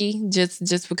risky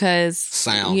just because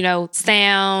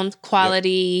sound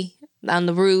quality on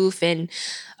the roof and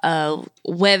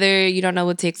weather. You don't know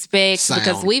what to expect. Sound.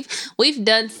 Because we've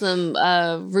done some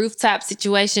rooftop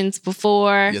situations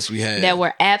before. Yes, we have. That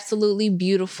were absolutely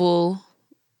beautiful.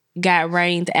 Got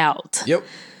rained out. Yep.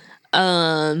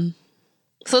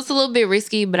 So it's a little bit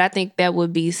risky, but I think that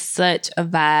would be such a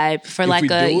vibe for like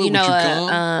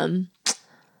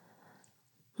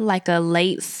like a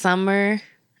late summer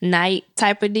night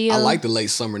type of deal. I like the late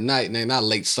summer night. Not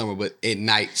late summer, but at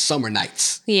night, summer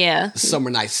nights. Yeah. The summer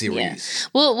night series. Yeah.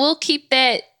 We'll keep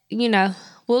that,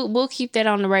 we'll keep that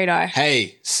on the radar.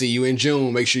 Hey, see you in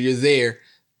June. Make sure you're there.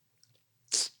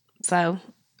 So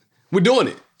we're doing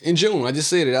it in June. I just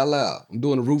said it out loud. I'm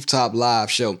doing a rooftop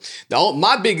live show.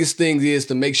 My biggest thing is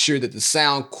to make sure that the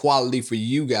sound quality for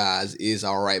you guys is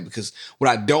all right, because what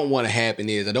I don't want to happen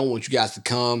is I don't want you guys to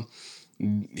come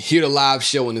hear the live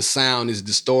show and the sound is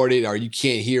distorted, or you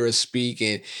can't hear us speak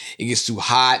and it gets too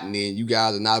hot and then you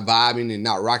guys are not vibing and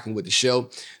not rocking with the show.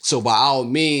 So by all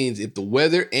means, if the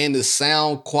weather and the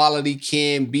sound quality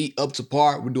can be up to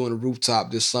par, we're doing a rooftop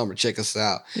this summer. Check us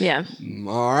out. Yeah.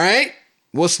 All right.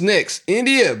 What's next?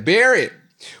 India, Barrett,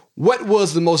 what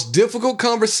was the most difficult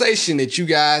conversation that you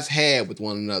guys had with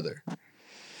one another?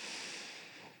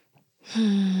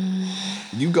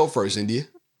 You go first, India.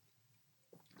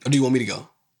 Or do you want me to go?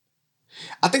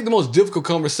 I think the most difficult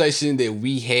conversation that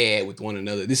we had with one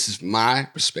another, this is my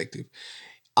perspective,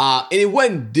 and it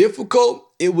wasn't difficult.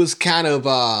 It was kind of,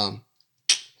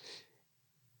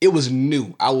 it was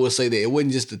new. I will say that. It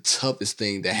wasn't just the toughest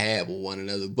thing to have with one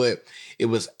another, but it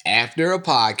was after a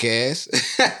podcast.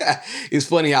 It's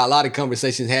funny how a lot of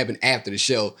conversations happen after the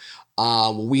show.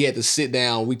 We had to sit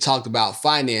down. We talked about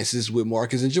finances with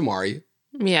Marcus and Jamaria.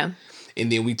 Yeah.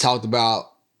 And then we talked about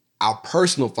our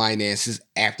personal finances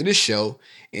after the show,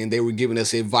 and they were giving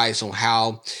us advice on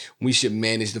how we should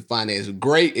manage the finances.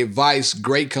 Great advice,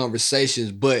 great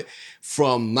conversations, but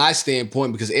from my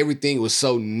standpoint, because everything was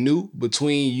so new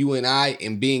between you and I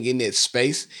and being in that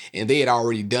space, and they had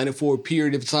already done it for a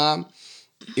period of time,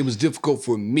 it was difficult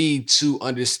for me to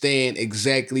understand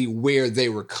exactly where they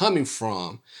were coming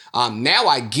from. Now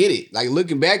I get it. Like,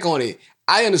 looking back on it,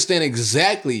 I understand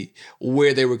exactly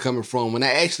where they were coming from when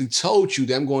I actually told you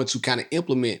that I'm going to kind of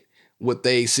implement what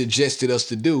they suggested us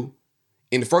to do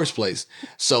in the first place.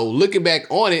 So looking back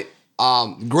on it,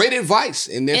 great advice.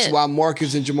 And that's why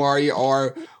Marcus and Jamaria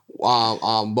are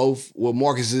both, well,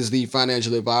 Marcus is the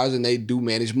financial advisor and they do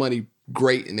manage money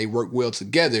great and they work well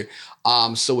together.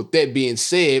 So with that being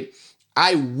said,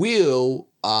 I will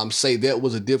say that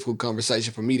was a difficult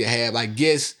conversation for me to have, I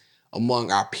guess,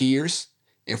 among our peers.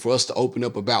 And for us to open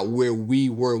up about where we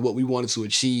were and what we wanted to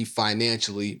achieve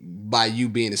financially by you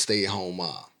being a stay-at-home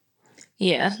mom.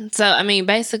 Yeah. So, I mean,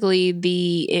 basically,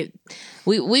 we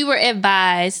were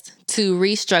advised to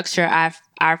restructure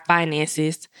our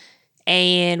finances,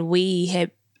 and we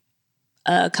had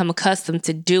come accustomed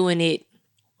to doing it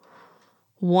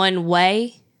one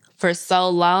way for so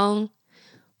long.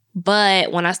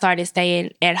 But when I started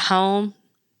staying at home,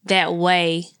 that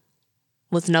way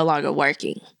was no longer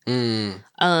working.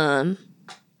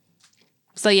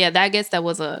 So yeah, I guess that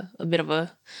was a bit of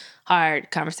a hard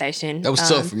conversation. That was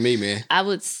tough for me, man.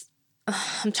 I'm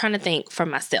trying to think for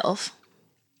myself.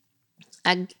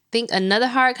 I think another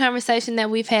hard conversation that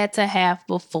we've had to have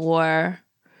before,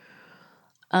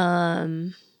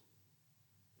 was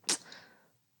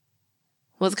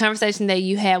a conversation that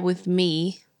you had with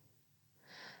me.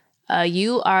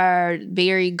 You are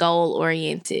very goal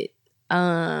oriented.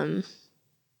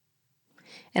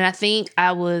 And I think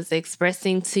I was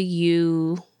expressing to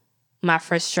you my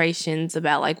frustrations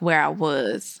about like where I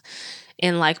was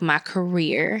in like my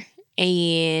career.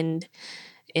 And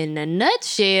in a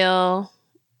nutshell,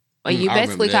 you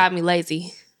basically called me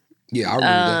lazy. Yeah, I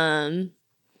remember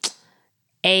that.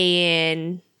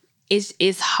 And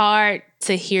it's hard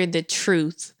to hear the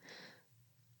truth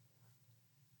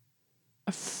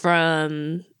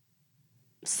from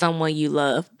someone you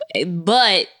love.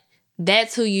 But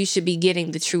that's who you should be getting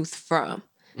the truth from.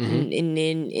 Mm-hmm. And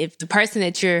then if the person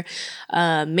that you're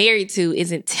married to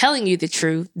isn't telling you the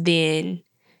truth, then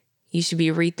you should be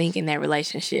rethinking that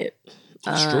relationship.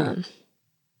 That's true.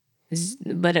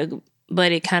 But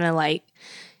it kind of like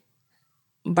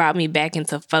brought me back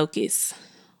into focus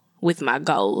with my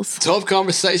goals. Tough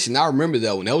conversation. I remember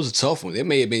that one. That was a tough one. It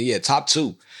may have been, top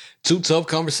two. Two tough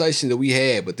conversations that we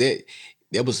had, but that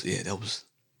was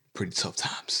pretty tough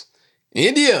times.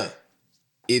 India,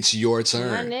 it's your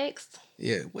turn. Am I next?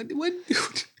 Yeah. What?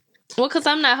 Well, because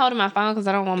I'm not holding my phone because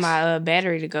I don't want my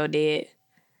battery to go dead.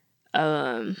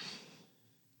 How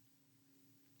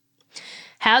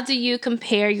do you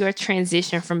compare your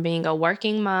transition from being a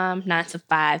working mom, 9 to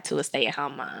 5, to a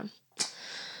stay-at-home mom?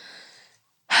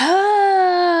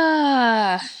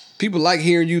 People like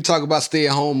hearing you talk about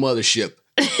stay-at-home mothership.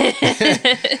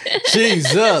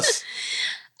 Jesus.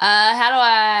 How do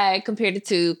I compare the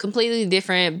two? Completely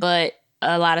different, but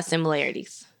a lot of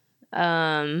similarities.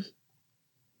 I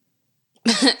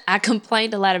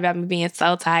complained a lot about me being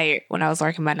so tired when I was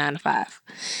working my 9 to 5.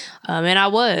 And I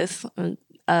was.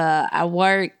 I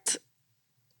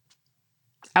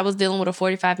was dealing with a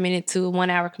 45-minute to a 1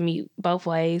 hour commute both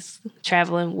ways,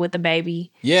 traveling with a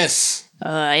baby. Yes.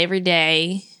 Every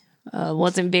day.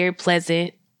 Wasn't very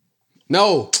pleasant.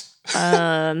 No.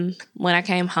 When I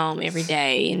came home every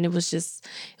day, and it was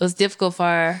difficult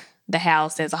for the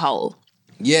house as a whole.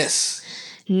 Yes.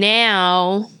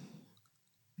 Now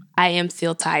I am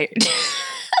still tired.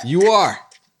 You are.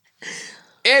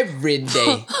 Every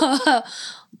day.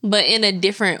 But in a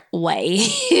different way.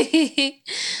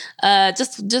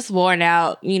 Just worn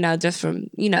out, just from,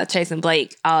 chasing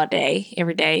Blake all day,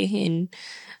 every day. And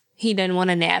he doesn't want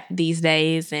to nap these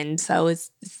days. And so it's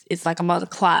like I'm on the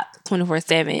clock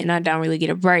 24/7 and I don't really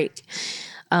get a break.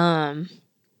 But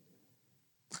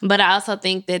I also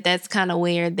think that that's kind of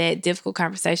where that difficult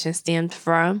conversation stemmed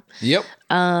from. Yep.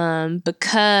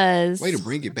 Because way to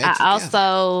bring it back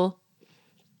together.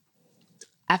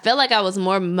 I felt like I was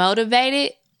more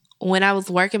motivated when I was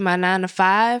working my 9 to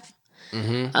 5.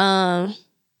 Mm-hmm.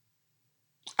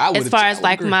 As far as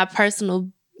like my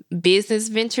personal business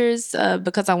ventures,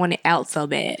 because I wanted out so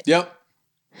bad. Yep.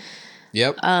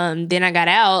 Then I got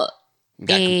out.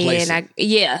 Got complacent.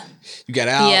 You got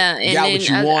out. Yeah, and got then what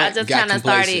you want, I just kind of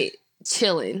started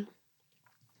chilling,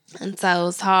 and so it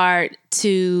was hard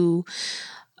to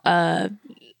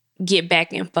get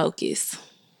back in focus.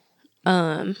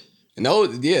 Going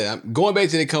back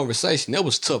to the conversation, that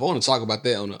was tough. I want to talk about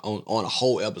that on a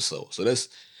whole episode. So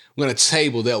we're gonna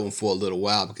table that one for a little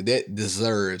while because that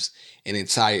deserves an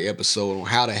entire episode on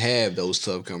how to have those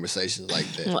tough conversations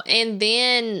like that. Well, and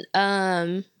then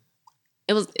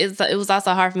it was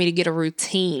also hard for me to get a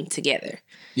routine together.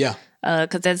 Yeah.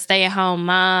 Because as a stay-at-home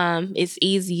mom, it's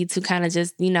easy to kind of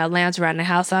just lounge around the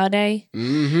house all day.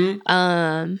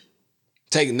 Mm-hmm.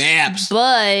 Take naps,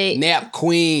 but nap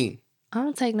queen. I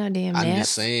don't take no damn naps. I'm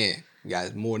just saying, you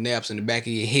got more naps in the back of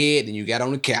your head than you got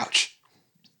on the couch.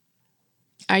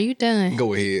 Are you done?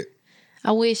 Go ahead.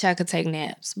 I wish I could take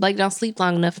naps. Blake don't sleep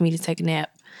long enough for me to take a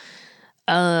nap.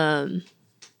 But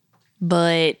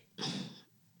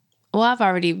I've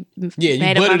already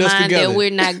made up my mind that we're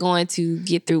not going to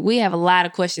get through. We have a lot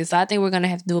of questions, so I think we're going to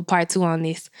have to do a part 2 on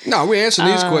this. No, we're answering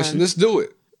these questions. Let's do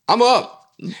it. I'm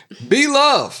up. Be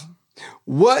love.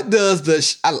 What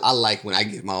does I like when I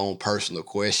get my own personal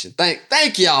question.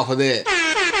 Thank y'all for that.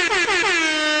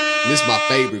 This is my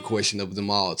favorite question of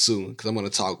them all too, because I'm going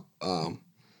to talk.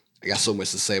 I got so much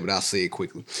to say, but I'll say it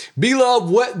quickly. B-Love,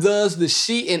 what does the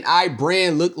She and I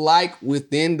brand look like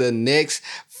within the next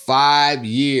 5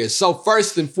 years? So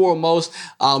first and foremost,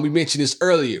 we mentioned this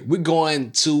earlier. We're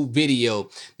going to video.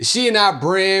 The She and I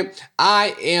brand,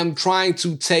 I am trying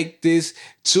to take this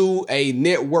to a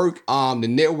network.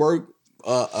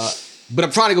 But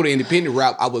I'm trying to go the independent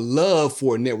route. I would love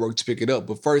for a network to pick it up.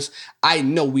 But first, I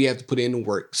know we have to put in the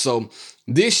work. So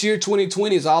this year,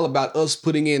 2020, is all about us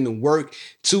putting in the work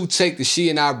to take the She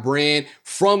and I brand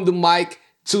from the mic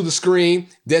to the screen.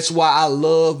 That's why I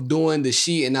love doing the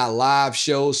She and I live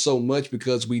shows so much,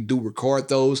 because we do record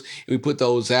those and we put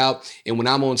those out. And when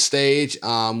I'm on stage,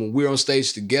 when we're on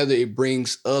stage together, it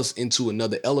brings us into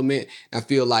another element. I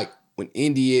feel like when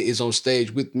India is on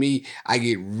stage with me, I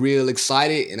get real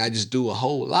excited and I just do a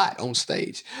whole lot on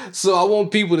stage. So I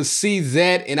want people to see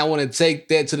that, and I want to take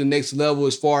that to the next level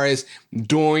as far as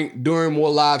doing more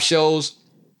live shows,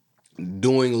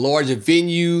 doing larger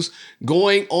venues,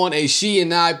 going on a She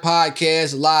and I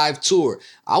podcast live tour.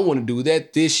 I want to do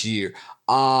that this year.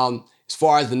 As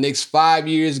far as the next 5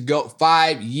 years go,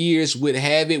 5 years would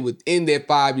have it. Within that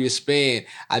 5-year span,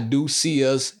 I do see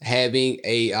us having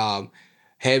a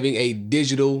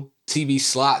digital TV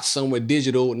slot somewhere,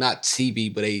 digital, not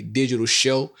TV, but a digital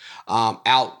show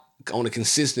out on a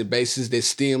consistent basis that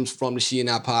stems from the She and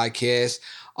I podcast.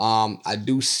 I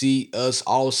do see us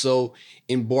also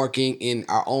embarking in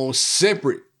our own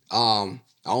separate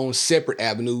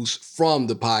avenues from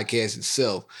the podcast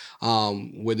itself,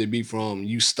 whether it be from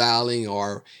you styling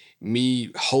or me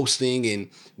hosting and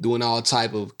doing all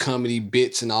type of comedy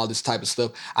bits and all this type of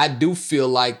stuff. I do feel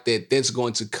like that's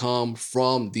going to come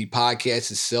from the podcast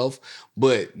itself,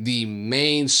 but the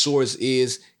main source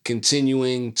is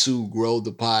continuing to grow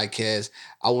the podcast.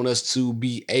 I want us to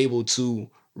be able to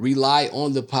rely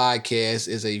on the podcast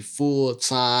as a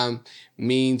full-time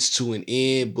means to an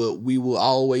end, but we will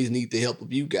always need the help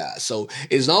of you guys. So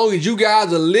as long as you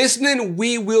guys are listening,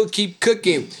 we will keep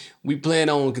cooking. We plan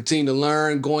on continuing to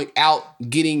learn, going out,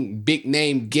 getting big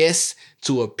name guests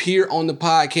to appear on the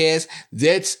podcast.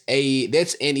 That's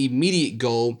an immediate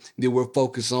goal that we're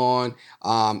focused on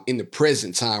in the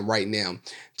present time right now,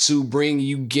 to bring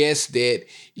you guests that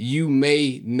you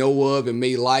may know of and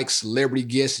may like, celebrity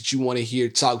guests that you want to hear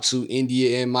talk to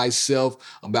India and myself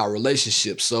about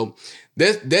relationships. So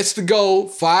that's the goal.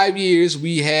 5 years,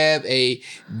 we have a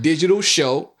digital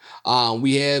show.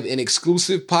 We have an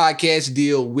exclusive podcast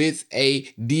deal with a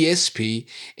DSP,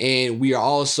 and we are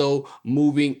also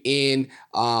moving in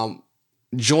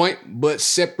joint but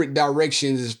separate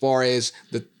directions as far as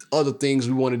the other things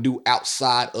we want to do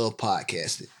outside of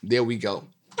podcasting. There we go.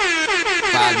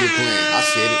 5-year plan. I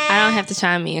said it. I don't have to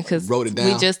chime in because Wrote it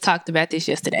down. we just talked about this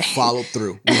yesterday. Follow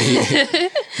through.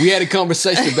 We had a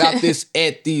conversation about this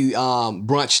at the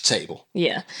brunch table.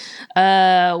 Yeah.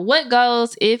 What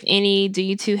goals, if any, do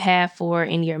you two have for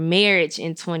in your marriage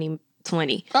in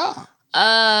 2020?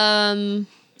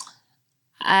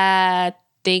 I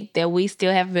think that we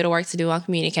still have a bit of work to do on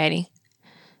communicating.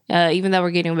 Even though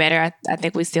we're getting better, I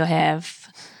think we still have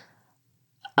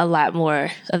a lot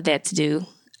more of that to do.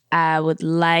 I would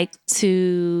like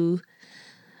to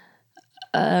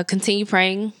continue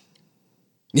praying.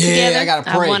 Yeah, together. I gotta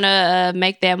pray. I want to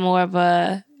make that more of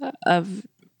a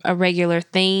regular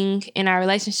thing in our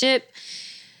relationship.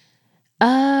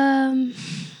 I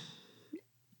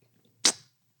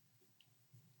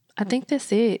think that's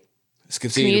it. Let's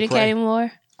continue to pray. Communicating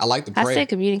more. I like to pray. I said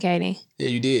communicating. Yeah,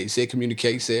 you did. You said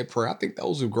communicate, you said prayer. I think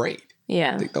those are great.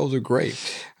 Yeah. I think those are great.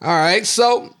 All right,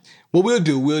 so what we'll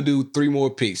do 3 more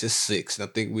picks. It's 6. I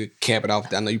think we'll cap it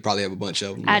off. I know you probably have a bunch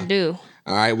of them. I do.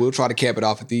 All right, we'll try to cap it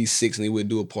off at these 6, and then we'll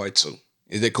do a part 2.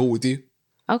 Is that cool with you?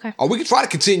 Okay. Or we can try to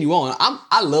continue on.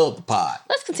 I love the pod.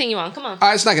 Let's continue on. Come on. All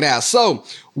right, let's knock it out. So,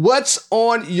 what's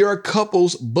on your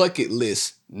couple's bucket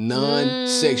list?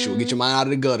 Non-sexual. Get your mind out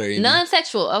of the gutter. Indy.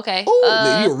 Non-sexual. Okay.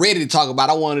 Ooh, you're ready to talk about.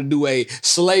 I want to do a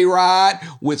sleigh ride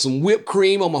with some whipped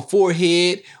cream on my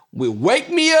forehead with "Wake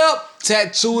Me Up"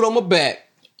 tattooed on my back.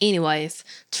 Anyways,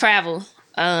 travel.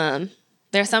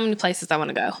 There's so many places I want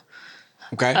to go.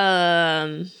 Okay.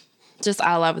 Just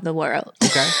all over the world.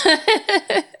 Okay.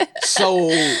 So,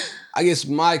 I guess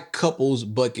my couple's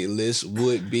bucket list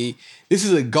would be, this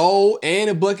is a goal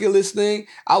and a bucket list thing.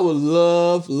 I would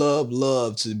love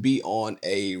to be on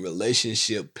a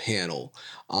relationship panel,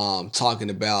 talking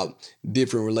about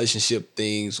different relationship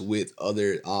things with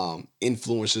other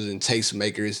influencers and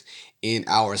tastemakers in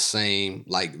our same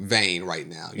like vein right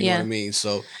now. You know what I mean?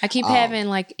 So I keep having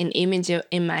like an image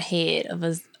in my head of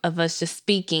us just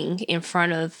speaking in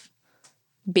front of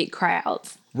big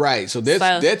crowds. Right. So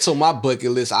that's on my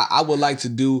bucket list. I would like to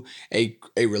do a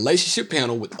relationship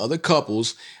panel with other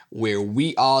couples where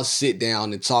we all sit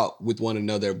down and talk with one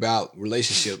another about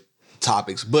relationship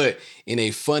topics, but in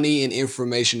a funny and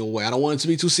informational way. I don't want it to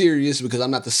be too serious because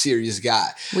I'm not the serious guy.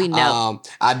 We know.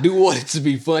 I do want it to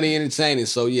be funny and entertaining.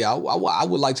 So yeah, I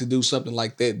would like to do something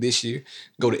like that this year.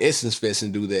 Go to Essence Fest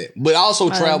and do that. But also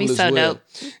travel as well. Dope.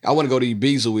 I want to go to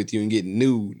Ibiza with you and get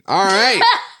nude. All right.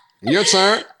 Your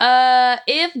turn.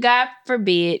 If God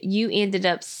forbid you ended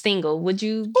up single, would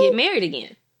you get married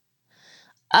again?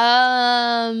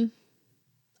 I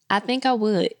think I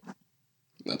would.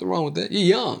 Nothing wrong with that.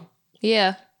 You're young.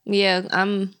 Yeah.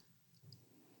 I'm.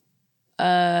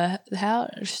 My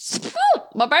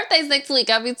birthday's next week.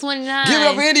 I'll be 29. Give it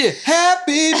up for India.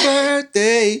 Happy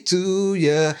birthday to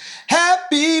ya.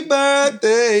 Happy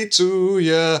birthday to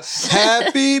ya.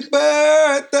 Happy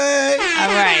birthday. All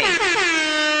right.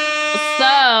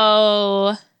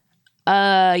 So,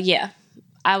 yeah,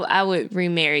 I would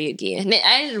remarry again.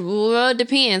 It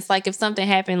depends. Like if something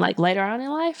happened like later on in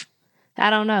life, I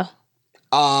don't know.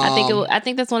 I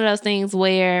think that's one of those things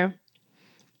where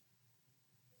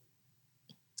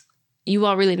you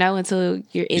won't really know until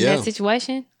you're in that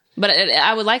situation. But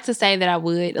I would like to say that I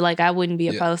would. Like I wouldn't be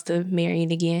opposed to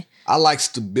marrying again. I like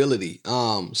stability.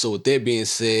 So with that being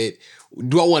said,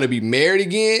 do I want to be married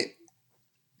again?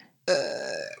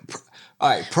 All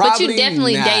right, probably. But you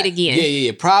definitely not. date again.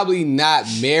 Yeah. Probably not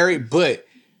married, but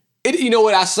you know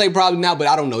what I say? Probably not, but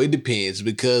I don't know. It depends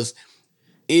because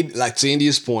it, like to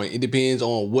India's point, it depends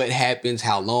on what happens,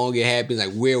 how long it happens,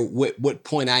 like what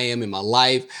point I am in my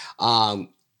life.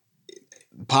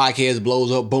 Podcast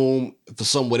blows up, boom, for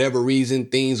some whatever reason,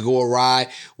 things go awry,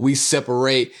 we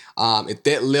separate. At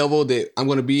that level that I'm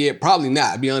going to be at, probably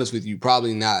not. I'll be honest with you,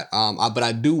 probably not. But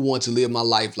I do want to live my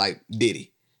life like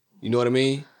Diddy. You know what I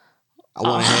mean? I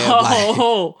want to have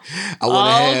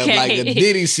like a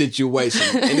Diddy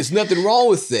situation, and there's nothing wrong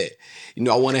with that. You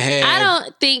know, I want to have. I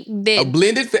don't think that a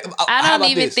blended. I don't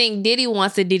even think Diddy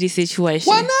wants a Diddy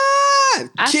situation. Why not? fine.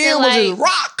 Kim was his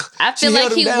rock. I feel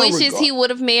like he wishes he would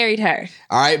have married her.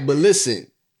 All right, but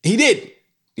listen, he didn't.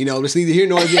 You know, it's neither here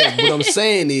nor there. What I'm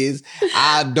saying is,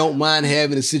 I don't mind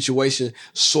having a situation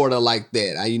sort of like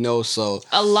that. So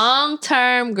a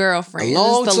long-term girlfriend. A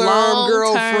long-term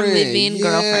girlfriend. Living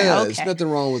girlfriend. Okay. There's nothing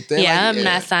wrong with that. Yeah, I'm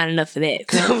not signing up for that.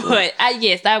 But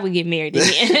I would get married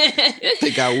again. I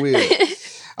think I will.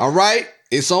 All right,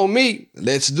 it's on me.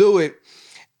 Let's do it.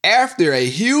 After a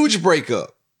huge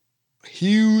breakup,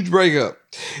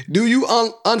 do you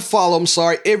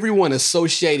unfollow, everyone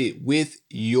associated with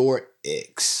your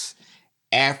ex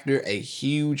after a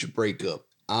huge breakup?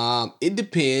 It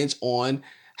depends on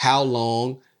how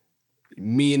long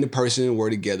me and the person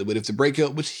were together. But if the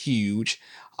breakup was huge,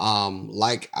 I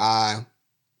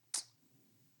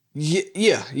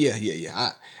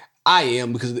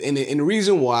am, because and the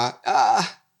reason why,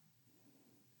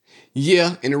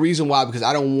 and the reason why, because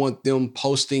I don't want them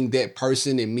posting that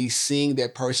person and me seeing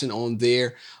that person on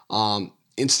their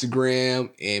Instagram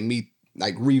and me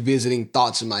like revisiting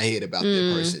thoughts in my head about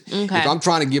that person. Okay. If I'm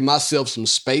trying to give myself some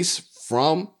space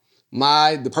from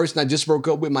the person I just broke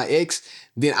up with, my ex,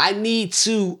 then I need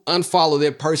to unfollow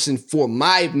that person for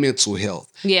my mental health.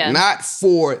 Yeah.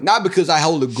 Not because I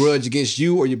hold a grudge against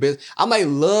you or your best. I might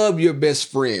love your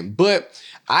best friend, but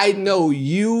I know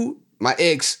you, my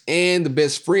ex, and the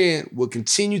best friend will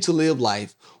continue to live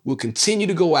life, will continue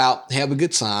to go out, have a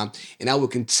good time, and I will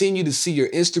continue to see your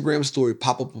Instagram story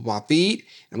pop up on my feed.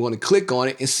 I'm going to click on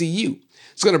it and see you.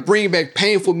 It's going to bring back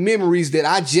painful memories that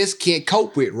I just can't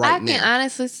cope with right now. I can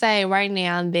honestly say right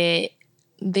now that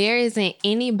there isn't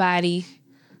anybody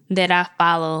that I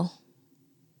follow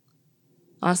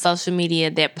on social media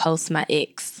that posts my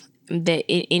ex,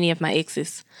 any of my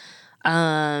exes.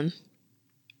 And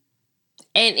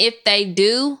if they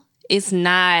do, it's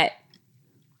not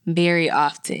very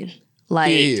often.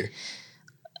 Like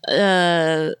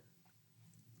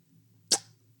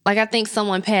I think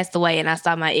someone passed away and I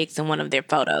saw my ex in one of their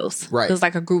photos. Right. It was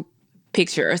like a group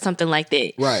picture or something like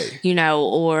that. Right.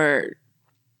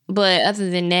 But other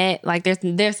than that, like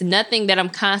there's nothing that I'm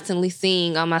constantly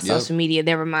seeing on my social media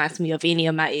that reminds me of any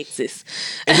of my exes.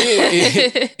 And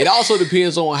then it also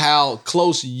depends on how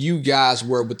close you guys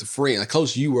were with the friend, how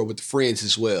close you were with the friends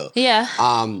as well. Yeah.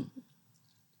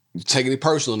 Taking it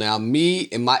personal now, me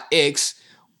and my ex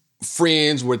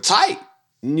friends were tight.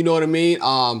 You know what I mean?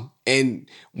 And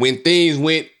when things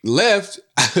went left,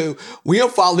 we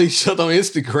unfollowed each other on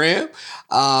Instagram.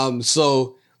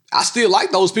 So I still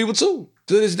like those people too.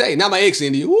 To this day. Not my ex,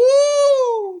 India. Woo!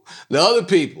 The other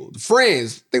people, the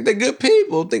friends, think they're good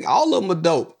people. Think all of them are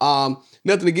dope.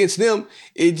 Nothing against them.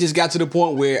 It just got to the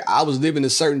point where I was living a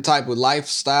certain type of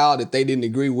lifestyle that they didn't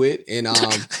agree with. And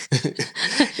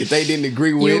if they didn't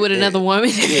agree with... You with another woman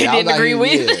that they didn't agree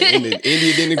with. Yeah. And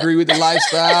India didn't agree with the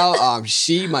lifestyle.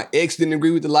 My ex didn't agree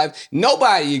with the life.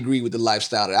 Nobody agreed with the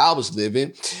lifestyle that I was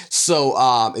living. So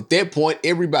at that point,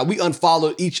 we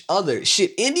unfollowed each other.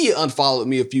 Shit, India unfollowed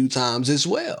me a few times as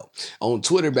well. On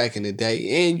Twitter back in the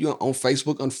day. And on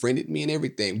Facebook unfriended me and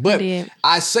everything. But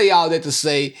I say all that to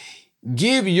say...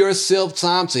 Give yourself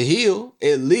time to heal,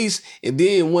 at least. And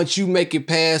then once you make it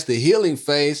past the healing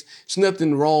phase, there's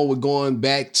nothing wrong with going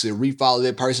back to refollow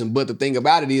that person. But the thing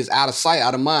about it is, out of sight,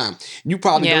 out of mind. You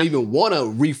probably don't even want to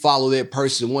refollow that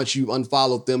person once you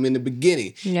unfollowed them in the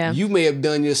beginning. Yeah. You may have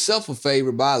done yourself a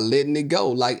favor by letting it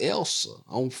go, like Elsa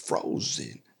on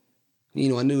Frozen. I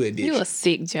knew it did. You a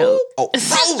sick joke.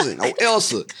 Frozen.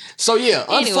 Elsa. So yeah,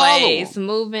 unfollow. Anyways,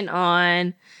 moving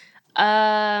on.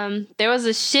 There was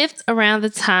a shift around the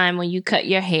time when you cut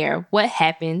your hair. What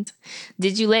happened?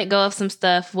 Did you let go of some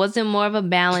stuff? Was it more of a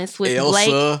balance with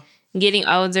Blake getting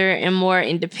older and more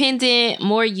independent,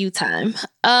 more you time?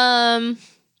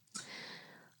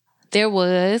 There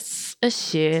was a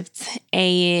shift,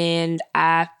 and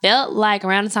I felt like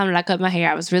around the time that I cut my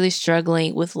hair, I was really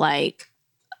struggling with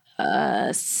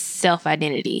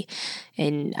self-identity.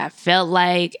 And I felt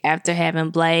like after having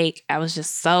Blake, I was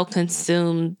just so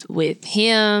consumed with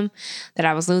him that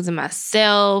I was losing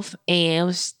myself.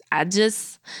 And I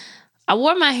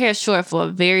wore my hair short for a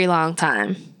very long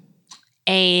time.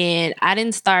 And I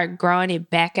didn't start growing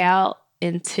it back out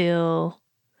until,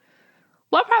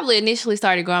 I probably initially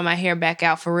started growing my hair back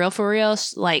out for real,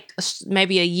 like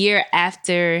maybe a year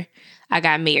after I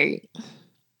got married.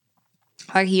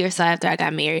 Like a year or so after I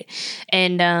got married.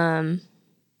 And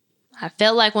I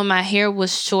felt like when my hair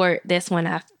was short, that's when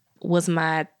I was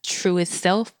my truest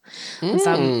self. And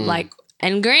so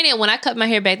and granted, when I cut my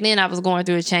hair back then, I was going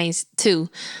through a change too.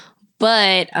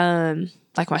 But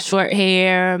like my short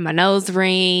hair, my nose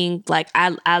ring, like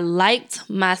I liked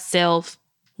myself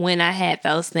when I had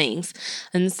those things.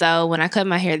 And so when I cut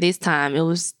my hair this time, it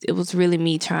was really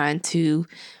me trying to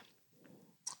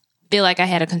feel like I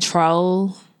had a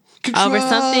control over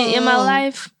something in my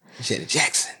life. Janet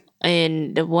Jackson.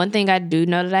 And the one thing I do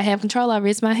know that I have control over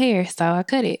is my hair, so I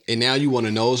cut it. And now you want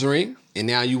a nose ring, and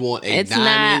now you want a it's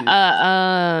diamond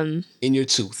not, in your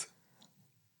tooth.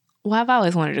 Well, I've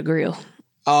always wanted a grill.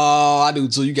 Oh, I do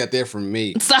too. You got that from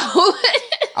me. So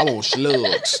I want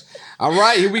slugs. All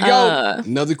right, here we go.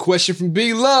 Another question from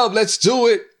Big Love. Let's do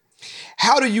it.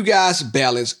 How do you guys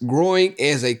balance growing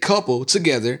as a couple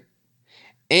together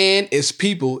and as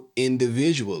people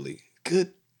individually?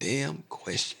 Good damn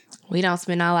question. We don't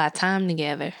spend all our time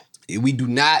together. We do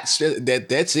not.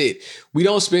 That's it. We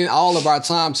don't spend all of our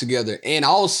time together. And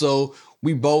also,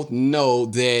 we both know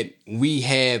that we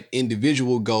have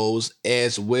individual goals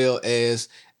as well as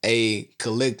a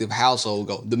collective household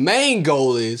goal. The main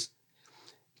goal is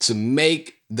to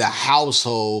make the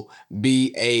household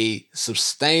be a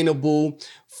sustainable,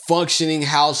 functioning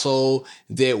household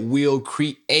that will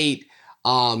create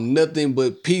nothing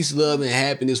but peace, love, and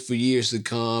happiness for years to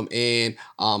come, and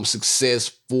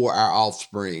success for our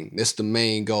offspring. That's the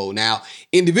main goal. Now,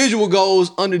 individual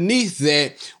goals underneath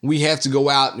that, we have to go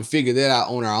out and figure that out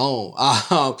on our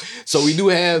own. So we do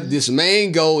have this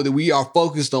main goal that we are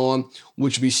focused on,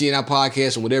 which will be She and I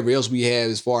Podcast and whatever else we have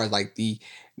as far as like the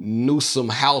Newsome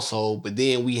household. But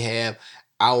then we have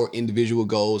our individual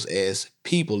goals as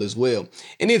people as well.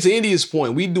 And then to India's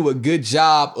point, we do a good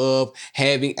job of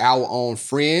having our own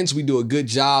friends. We do a good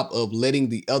job of letting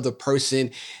the other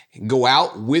person go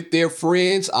out with their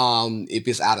friends. If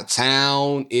it's out of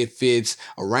town, if it's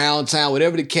around town,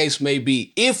 whatever the case may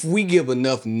be, if we give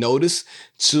enough notice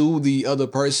to the other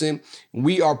person,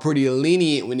 we are pretty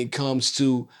lenient when it comes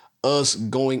to us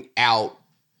going out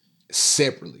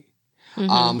separately.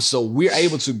 So we're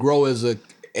able to grow as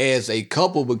a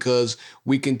couple because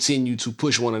we continue to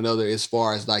push one another as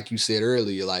far as, like you said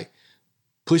earlier, like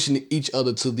pushing each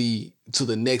other to the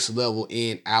next level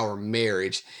in our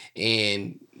marriage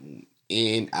and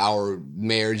in our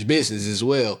marriage business as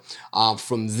well.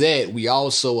 From that, we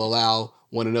also allow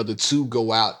one another to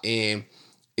go out and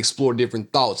explore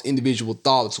different thoughts, individual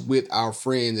thoughts with our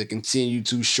friends, and continue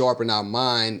to sharpen our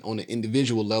mind on an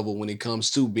individual level when it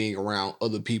comes to being around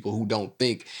other people who don't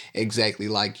think exactly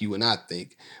like you and I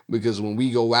think. Because when we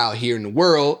go out here in the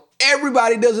world,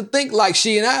 everybody doesn't think like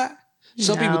she and I.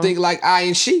 Some people think like I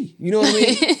and she. You know what I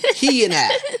mean? He and I.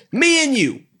 Me and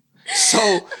you.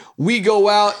 So we go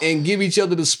out and give each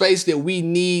other the space that we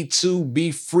need to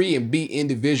be free and be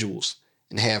individuals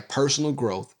and have personal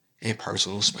growth and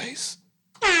personal space.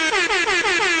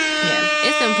 Yeah,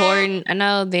 it's important. I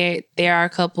know there are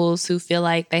couples who feel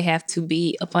like they have to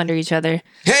be up under each other.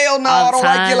 Hell no, I don't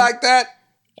like you like that.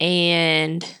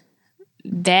 And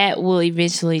that will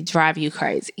eventually drive you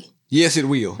crazy. Yes, it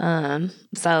will.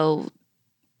 So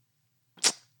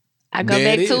I go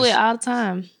back to it all the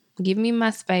time. Give me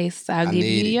my space. I'll give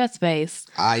you your space.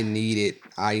 I need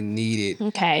it.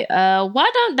 Okay.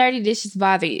 Why don't dirty dishes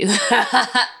bother you?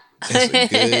 That's a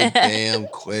good damn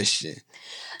question.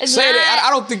 Say that.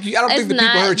 I don't think the people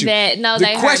heard you. No,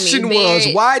 the question was,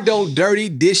 why don't dirty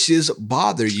dishes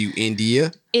bother you,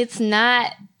 India? It's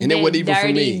not and that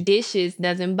dirty dishes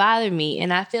doesn't bother me.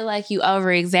 And I feel like you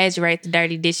over-exaggerate the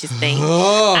dirty dishes thing.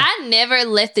 I never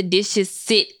let the dishes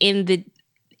sit in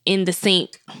the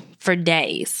sink for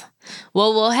days.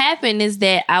 What will happen is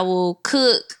that I will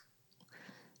cook,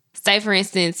 say for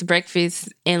instance, breakfast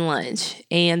and lunch,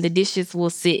 and the dishes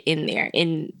will sit in there.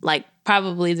 And like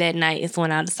probably that night is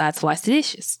when I'll decide to wash the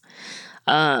dishes.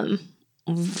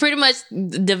 Pretty much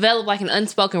develop like an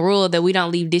unspoken rule that we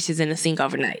don't leave dishes in the sink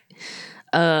overnight.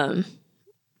 I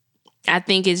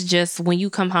think it's just when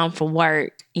you come home from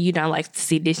work, you don't like to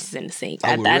see dishes in the sink.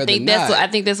 I think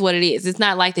that's what it is. It's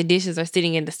not like the dishes are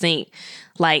sitting in the sink,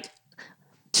 like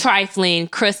trifling,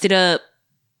 crusted up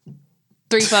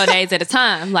 3-4 days at a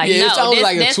time. Like, yeah, it's only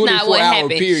like a 24-hour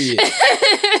period.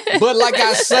 But like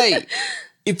I say,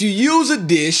 if you use a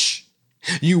dish,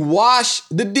 you wash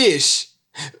the dish,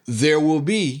 there will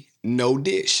be no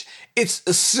dish. It's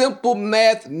a simple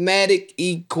mathematic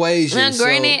equation. Now,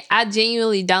 granted, I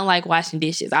genuinely don't like washing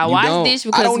dishes. I wash dishes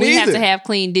because we have to have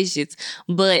clean dishes.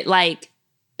 But like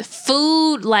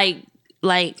food, like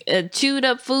chewed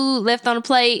up food left on a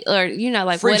plate, or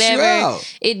like freaks whatever,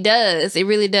 it does. It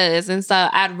really does. And so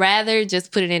I'd rather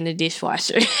just put it in the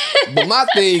dishwasher. But my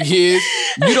thing is,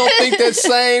 you don't think that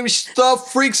same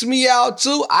stuff freaks me out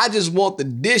too? I just want the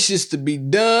dishes to be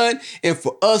done and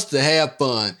for us to have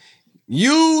fun.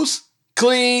 Use,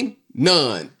 clean,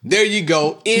 None. There you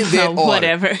go. In that order.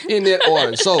 Whatever. In that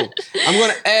order. So I'm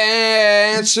going to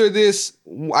answer this.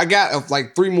 I got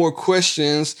like 3 more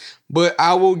questions, but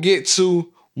I will get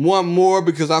to one more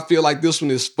because I feel like this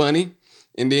one is funny.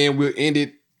 And then we'll end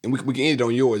it. And we can end it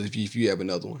on yours if you have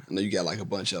another one. I know you got like a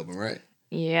bunch of them, right?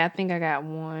 Yeah, I think I got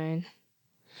one.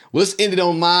 Well, let's end it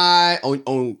on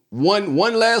on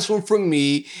one last one from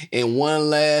me and one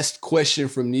last question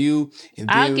from you. And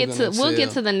then we'll get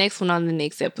to the next one on the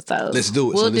next episode. Let's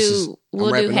do it.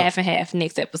 We'll do half and half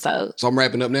next episode. So I'm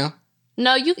wrapping up now?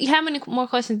 No, how many more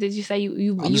questions did you say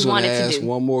you I'm just wanted to do? Ask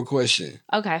one more question.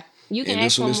 Okay. You can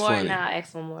ask one more and I'll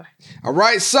ask one more. All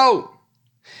right, so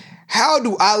how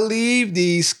do I leave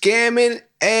these scamming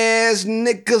ass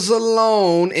niggas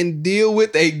alone and deal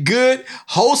with a good,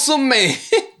 wholesome man?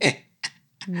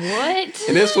 What?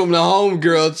 And that's from the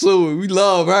homegirl too. We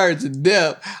love her to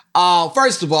death.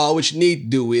 First of all, what you need to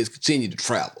do is continue to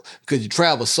travel because you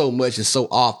travel so much and so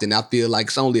often. I feel like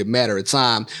it's only a matter of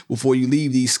time before you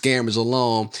leave these scammers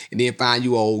alone and then find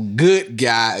you a good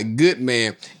guy, a good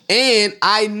man. And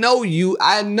I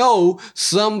know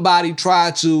somebody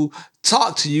tried to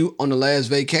talk to you on the last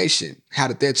vacation. How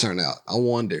did that turn out? I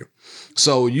wonder.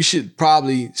 So you should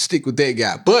probably stick with that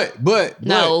guy. But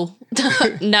no.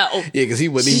 No. Yeah, because he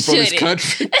wasn't even from this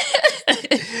country.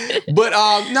 But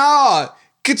no,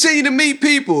 continue to meet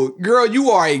people. Girl, you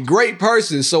are a great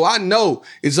person. So I know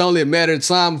it's only a matter of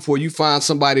time before you find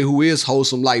somebody who is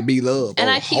wholesome like B-Love. And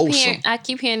I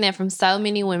keep hearing that from so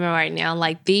many women right now.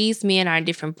 Like, these men are a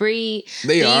different breed.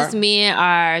 These men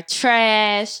are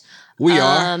trash. We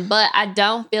are. But I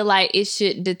don't feel like it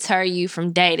should deter you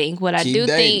from dating. What I do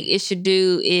think it should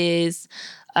do is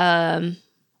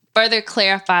further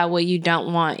clarify what you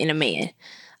don't want in a man.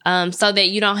 So that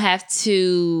you don't have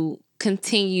to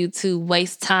continue to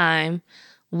waste time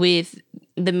with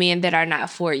the men that are not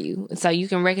for you. So you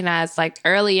can recognize like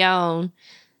early on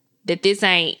that this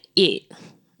ain't it.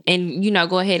 And,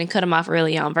 go ahead and cut them off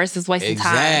early on versus wasting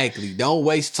time. Exactly. Don't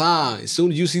waste time. As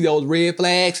soon as you see those red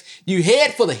flags, you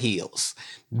head for the hills.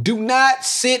 Do not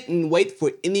sit and wait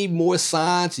for any more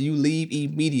signs. You leave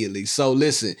immediately. So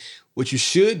listen, what you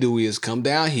should do is come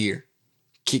down here,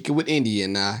 kick it with India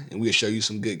and I, and we'll show you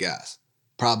some good guys.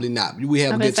 Probably not. We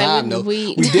have a good time, though.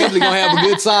 We definitely going to have a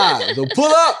good time. So pull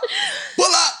up.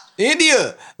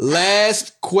 India,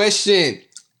 last question.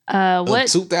 What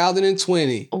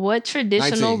 2020? What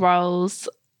traditional roles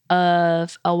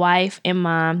of a wife and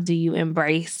mom do you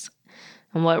embrace,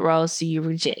 and what roles do you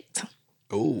reject?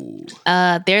 Ooh.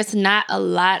 There's not a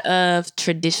lot of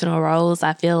traditional roles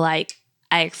I feel like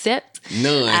I accept.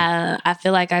 None. I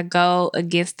feel like I go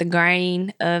against the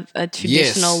grain of a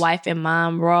traditional wife and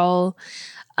mom role,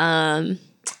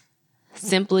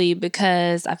 simply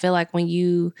because I feel like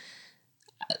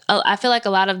I feel like a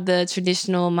lot of the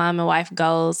traditional mom and wife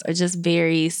goals are just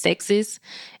very sexist,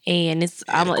 and it's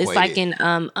like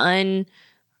an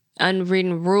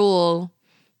unwritten rule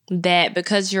that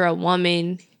because you're a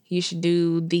woman, you should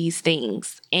do these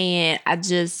things, and I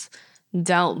just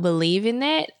don't believe in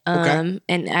that.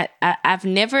 And I've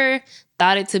never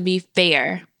thought it to be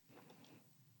fair.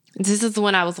 This is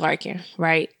when I was working,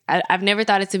 right? I've never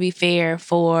thought it to be fair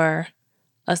for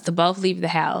us to both leave the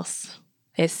house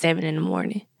at 7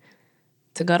 a.m.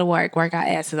 to go to work our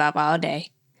asses off all day.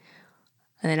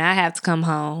 And then I have to come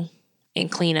home and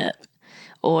clean up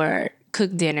or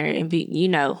cook dinner and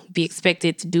be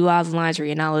expected to do all the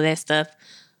laundry and all of that stuff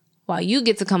while you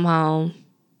get to come home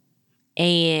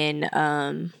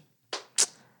and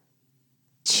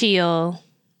chill,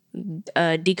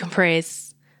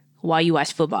 decompress while you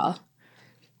watch football.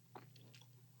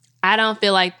 I don't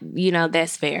feel like,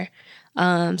 that's fair.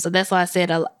 So that's why I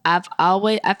said I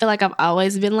feel like I've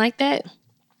always been like that.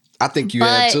 I think you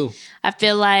have too. I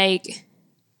feel like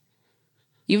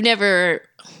you've never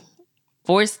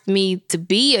forced me to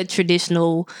be a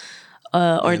traditional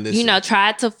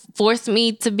tried to force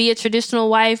me to be a traditional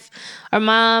wife or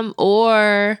mom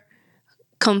or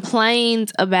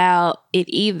complained about it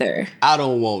either. I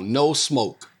don't want no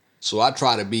smoke. So I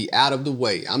try to be out of the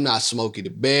way. I'm not Smokey the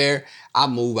Bear. I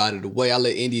move out of the way. I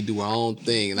let Indy do her own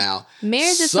thing. Now,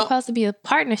 marriage is supposed to be a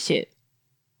partnership.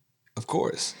 Of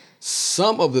course.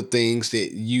 Some of the things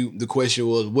the question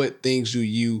was, what things do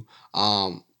you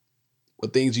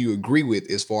agree with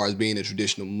as far as being a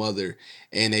traditional mother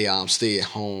and a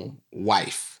stay-at-home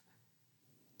wife?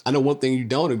 I know one thing you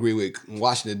don't agree with: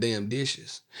 washing the damn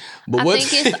dishes. But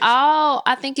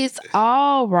I think it's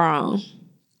all wrong.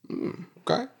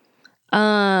 Okay.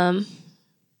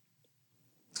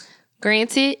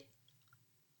 Granted,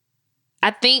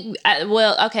 I think,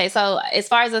 so as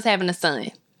far as us having a son.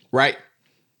 Right.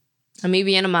 me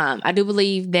being a mom, I do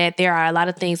believe that there are a lot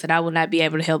of things that I will not be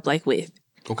able to help Blake with.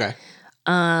 Okay.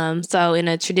 So in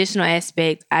a traditional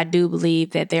aspect, I do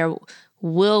believe that there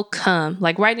will come,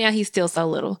 like right now he's still so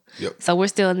little. Yep. So we're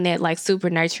still in that like super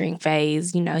nurturing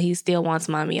phase. You know, he still wants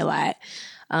mommy a lot.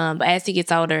 But as he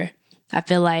gets older, I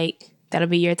feel like that'll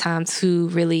be your time to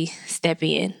really step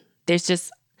in. There's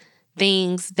just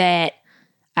things that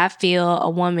I feel a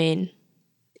woman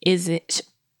isn't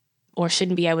or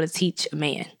shouldn't be able to teach a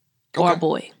man or a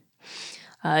boy.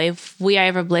 If we are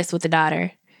ever blessed with a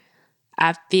daughter,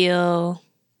 I'll feel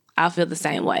the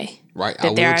same way. Right.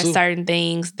 That there are certain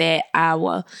things that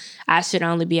I should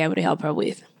only be able to help her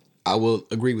with. I will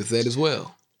agree with that as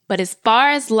well. But as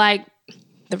far as like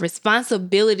the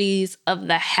responsibilities of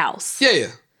the house. Yeah.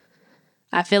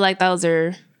 I feel like those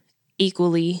are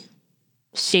equally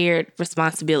shared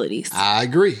responsibilities. I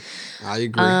agree.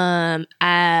 Sometimes.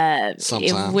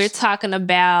 If we're talking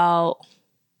about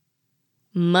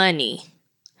money,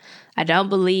 I don't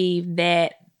believe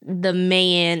that the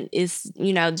man is,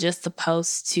 just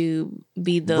supposed to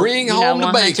be the bring home the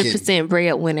 100%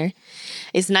 breadwinner.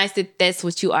 It's nice that that's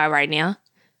what you are right now.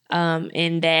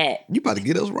 And that you about to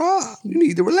get us robbed. You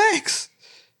need to relax.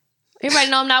 Everybody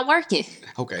know I'm not working.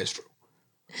 Okay, it's true.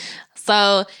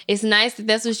 So it's nice that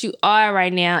that's what you are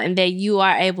right now and that you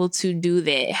are able to do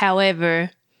that. However,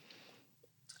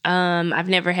 I've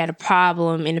never had a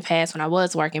problem in the past when I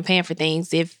was working, paying for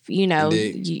things if, you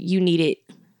needed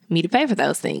me to pay for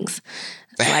those things.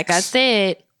 Facts. Like I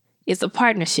said, it's a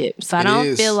partnership. So I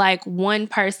don't feel like one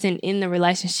person in the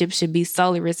relationship should be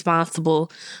solely responsible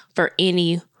for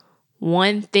any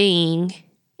one thing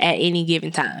at any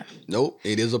given time. Nope,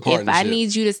 it is a partnership. If I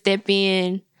need you to step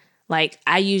in, like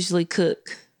I usually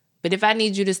cook, but if I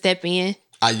need you to step in,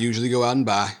 I usually go out and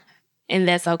buy. And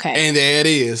that's okay. And there it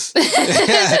is.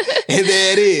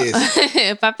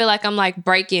 If I feel like I'm like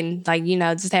breaking, like,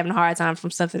 just having a hard time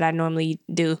from stuff that I normally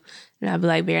do, and I'll be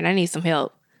like, Baron, I need some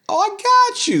help. Oh, I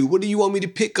got you. What do you want me to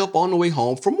pick up on the way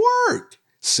home from work?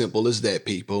 Simple as that,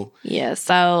 people. Yeah,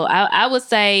 so I would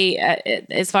say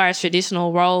as far as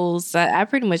traditional roles, I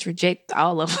pretty much reject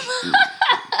all of them.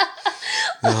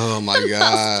 Oh, my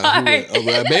God.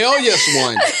 Rebellious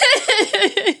one.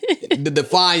 The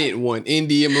defiant one,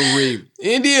 India Marie.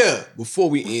 India, before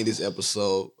we end this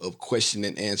episode of Question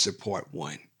and Answer Part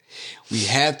 1, we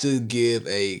have to give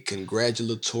a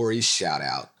congratulatory shout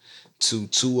out to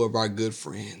two of our good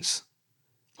friends.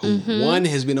 One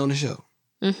has been on the show.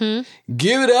 Mm-hmm.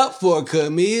 Give it up for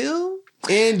Camille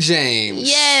and James.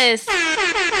 Yes.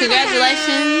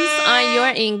 Congratulations on your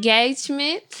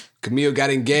engagement. Camille got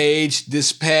engaged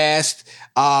this past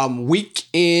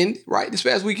weekend, right? This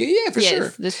past weekend? Yeah, for sure.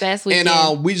 Yes, this past weekend.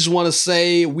 And we just want to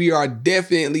say we are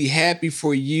definitely happy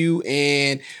for you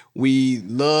and we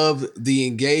love the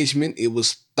engagement. It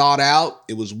was thought out.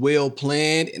 It was well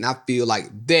planned. And I feel like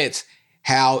that's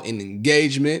how an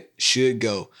engagement should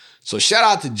go. So shout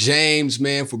out to James,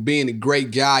 man, for being a great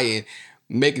guy and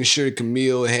making sure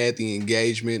Camille had the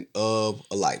engagement of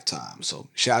a lifetime. So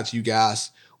shout out to you guys.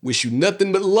 Wish you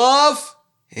nothing but love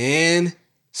and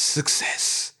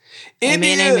success.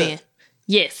 Amen, India, amen.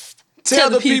 Yes.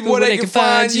 Tell the people where they can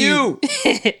find you.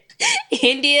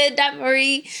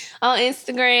 India.Marie on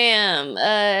Instagram.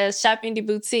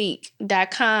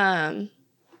 Shoppingtheboutique.com.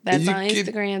 That's on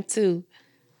Instagram too.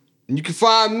 You can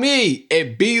find me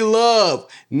at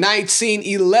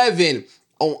BLove1911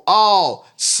 on all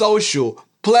social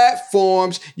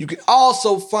platforms. You can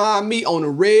also find me on the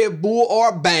Red Bull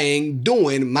or Bang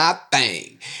doing my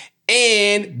thing.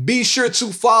 And be sure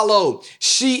to follow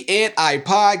She and I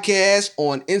Podcast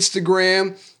on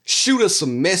Instagram. Shoot us a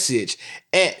message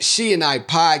at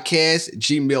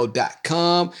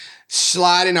sheandipodcast@gmail.com.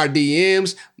 Slide in our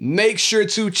DMs. Make sure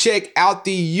to check out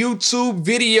the YouTube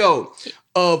video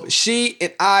of She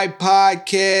and I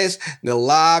Podcast, the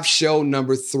live show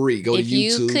number 3. Go to YouTube.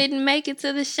 If you couldn't make it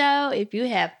to the show, if you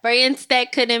have friends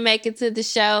that couldn't make it to the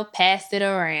show, pass it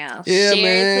around. Yeah, share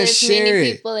man, it to as share many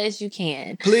it. people as you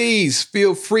can. Please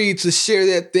feel free to share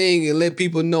that thing and let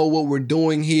people know what we're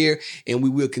doing here. And we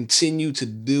will continue to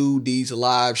do these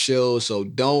live shows. So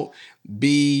don't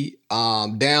be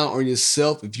down on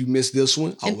yourself if you missed this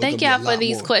one. And thank y'all for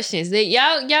these questions.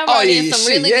 Y'all wrote in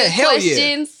some really good questions.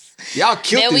 Yeah. Y'all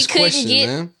killed this question, man. We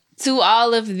couldn't get to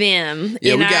all of them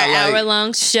in our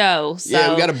hour-long show. So.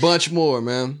 Yeah, we got a bunch more,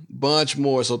 man. Bunch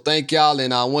more. So thank y'all.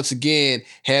 And once again,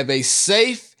 have a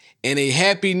safe and a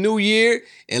happy new year.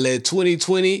 And let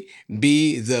 2020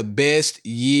 be the best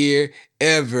year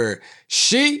ever.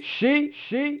 I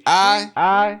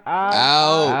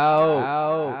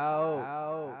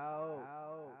out.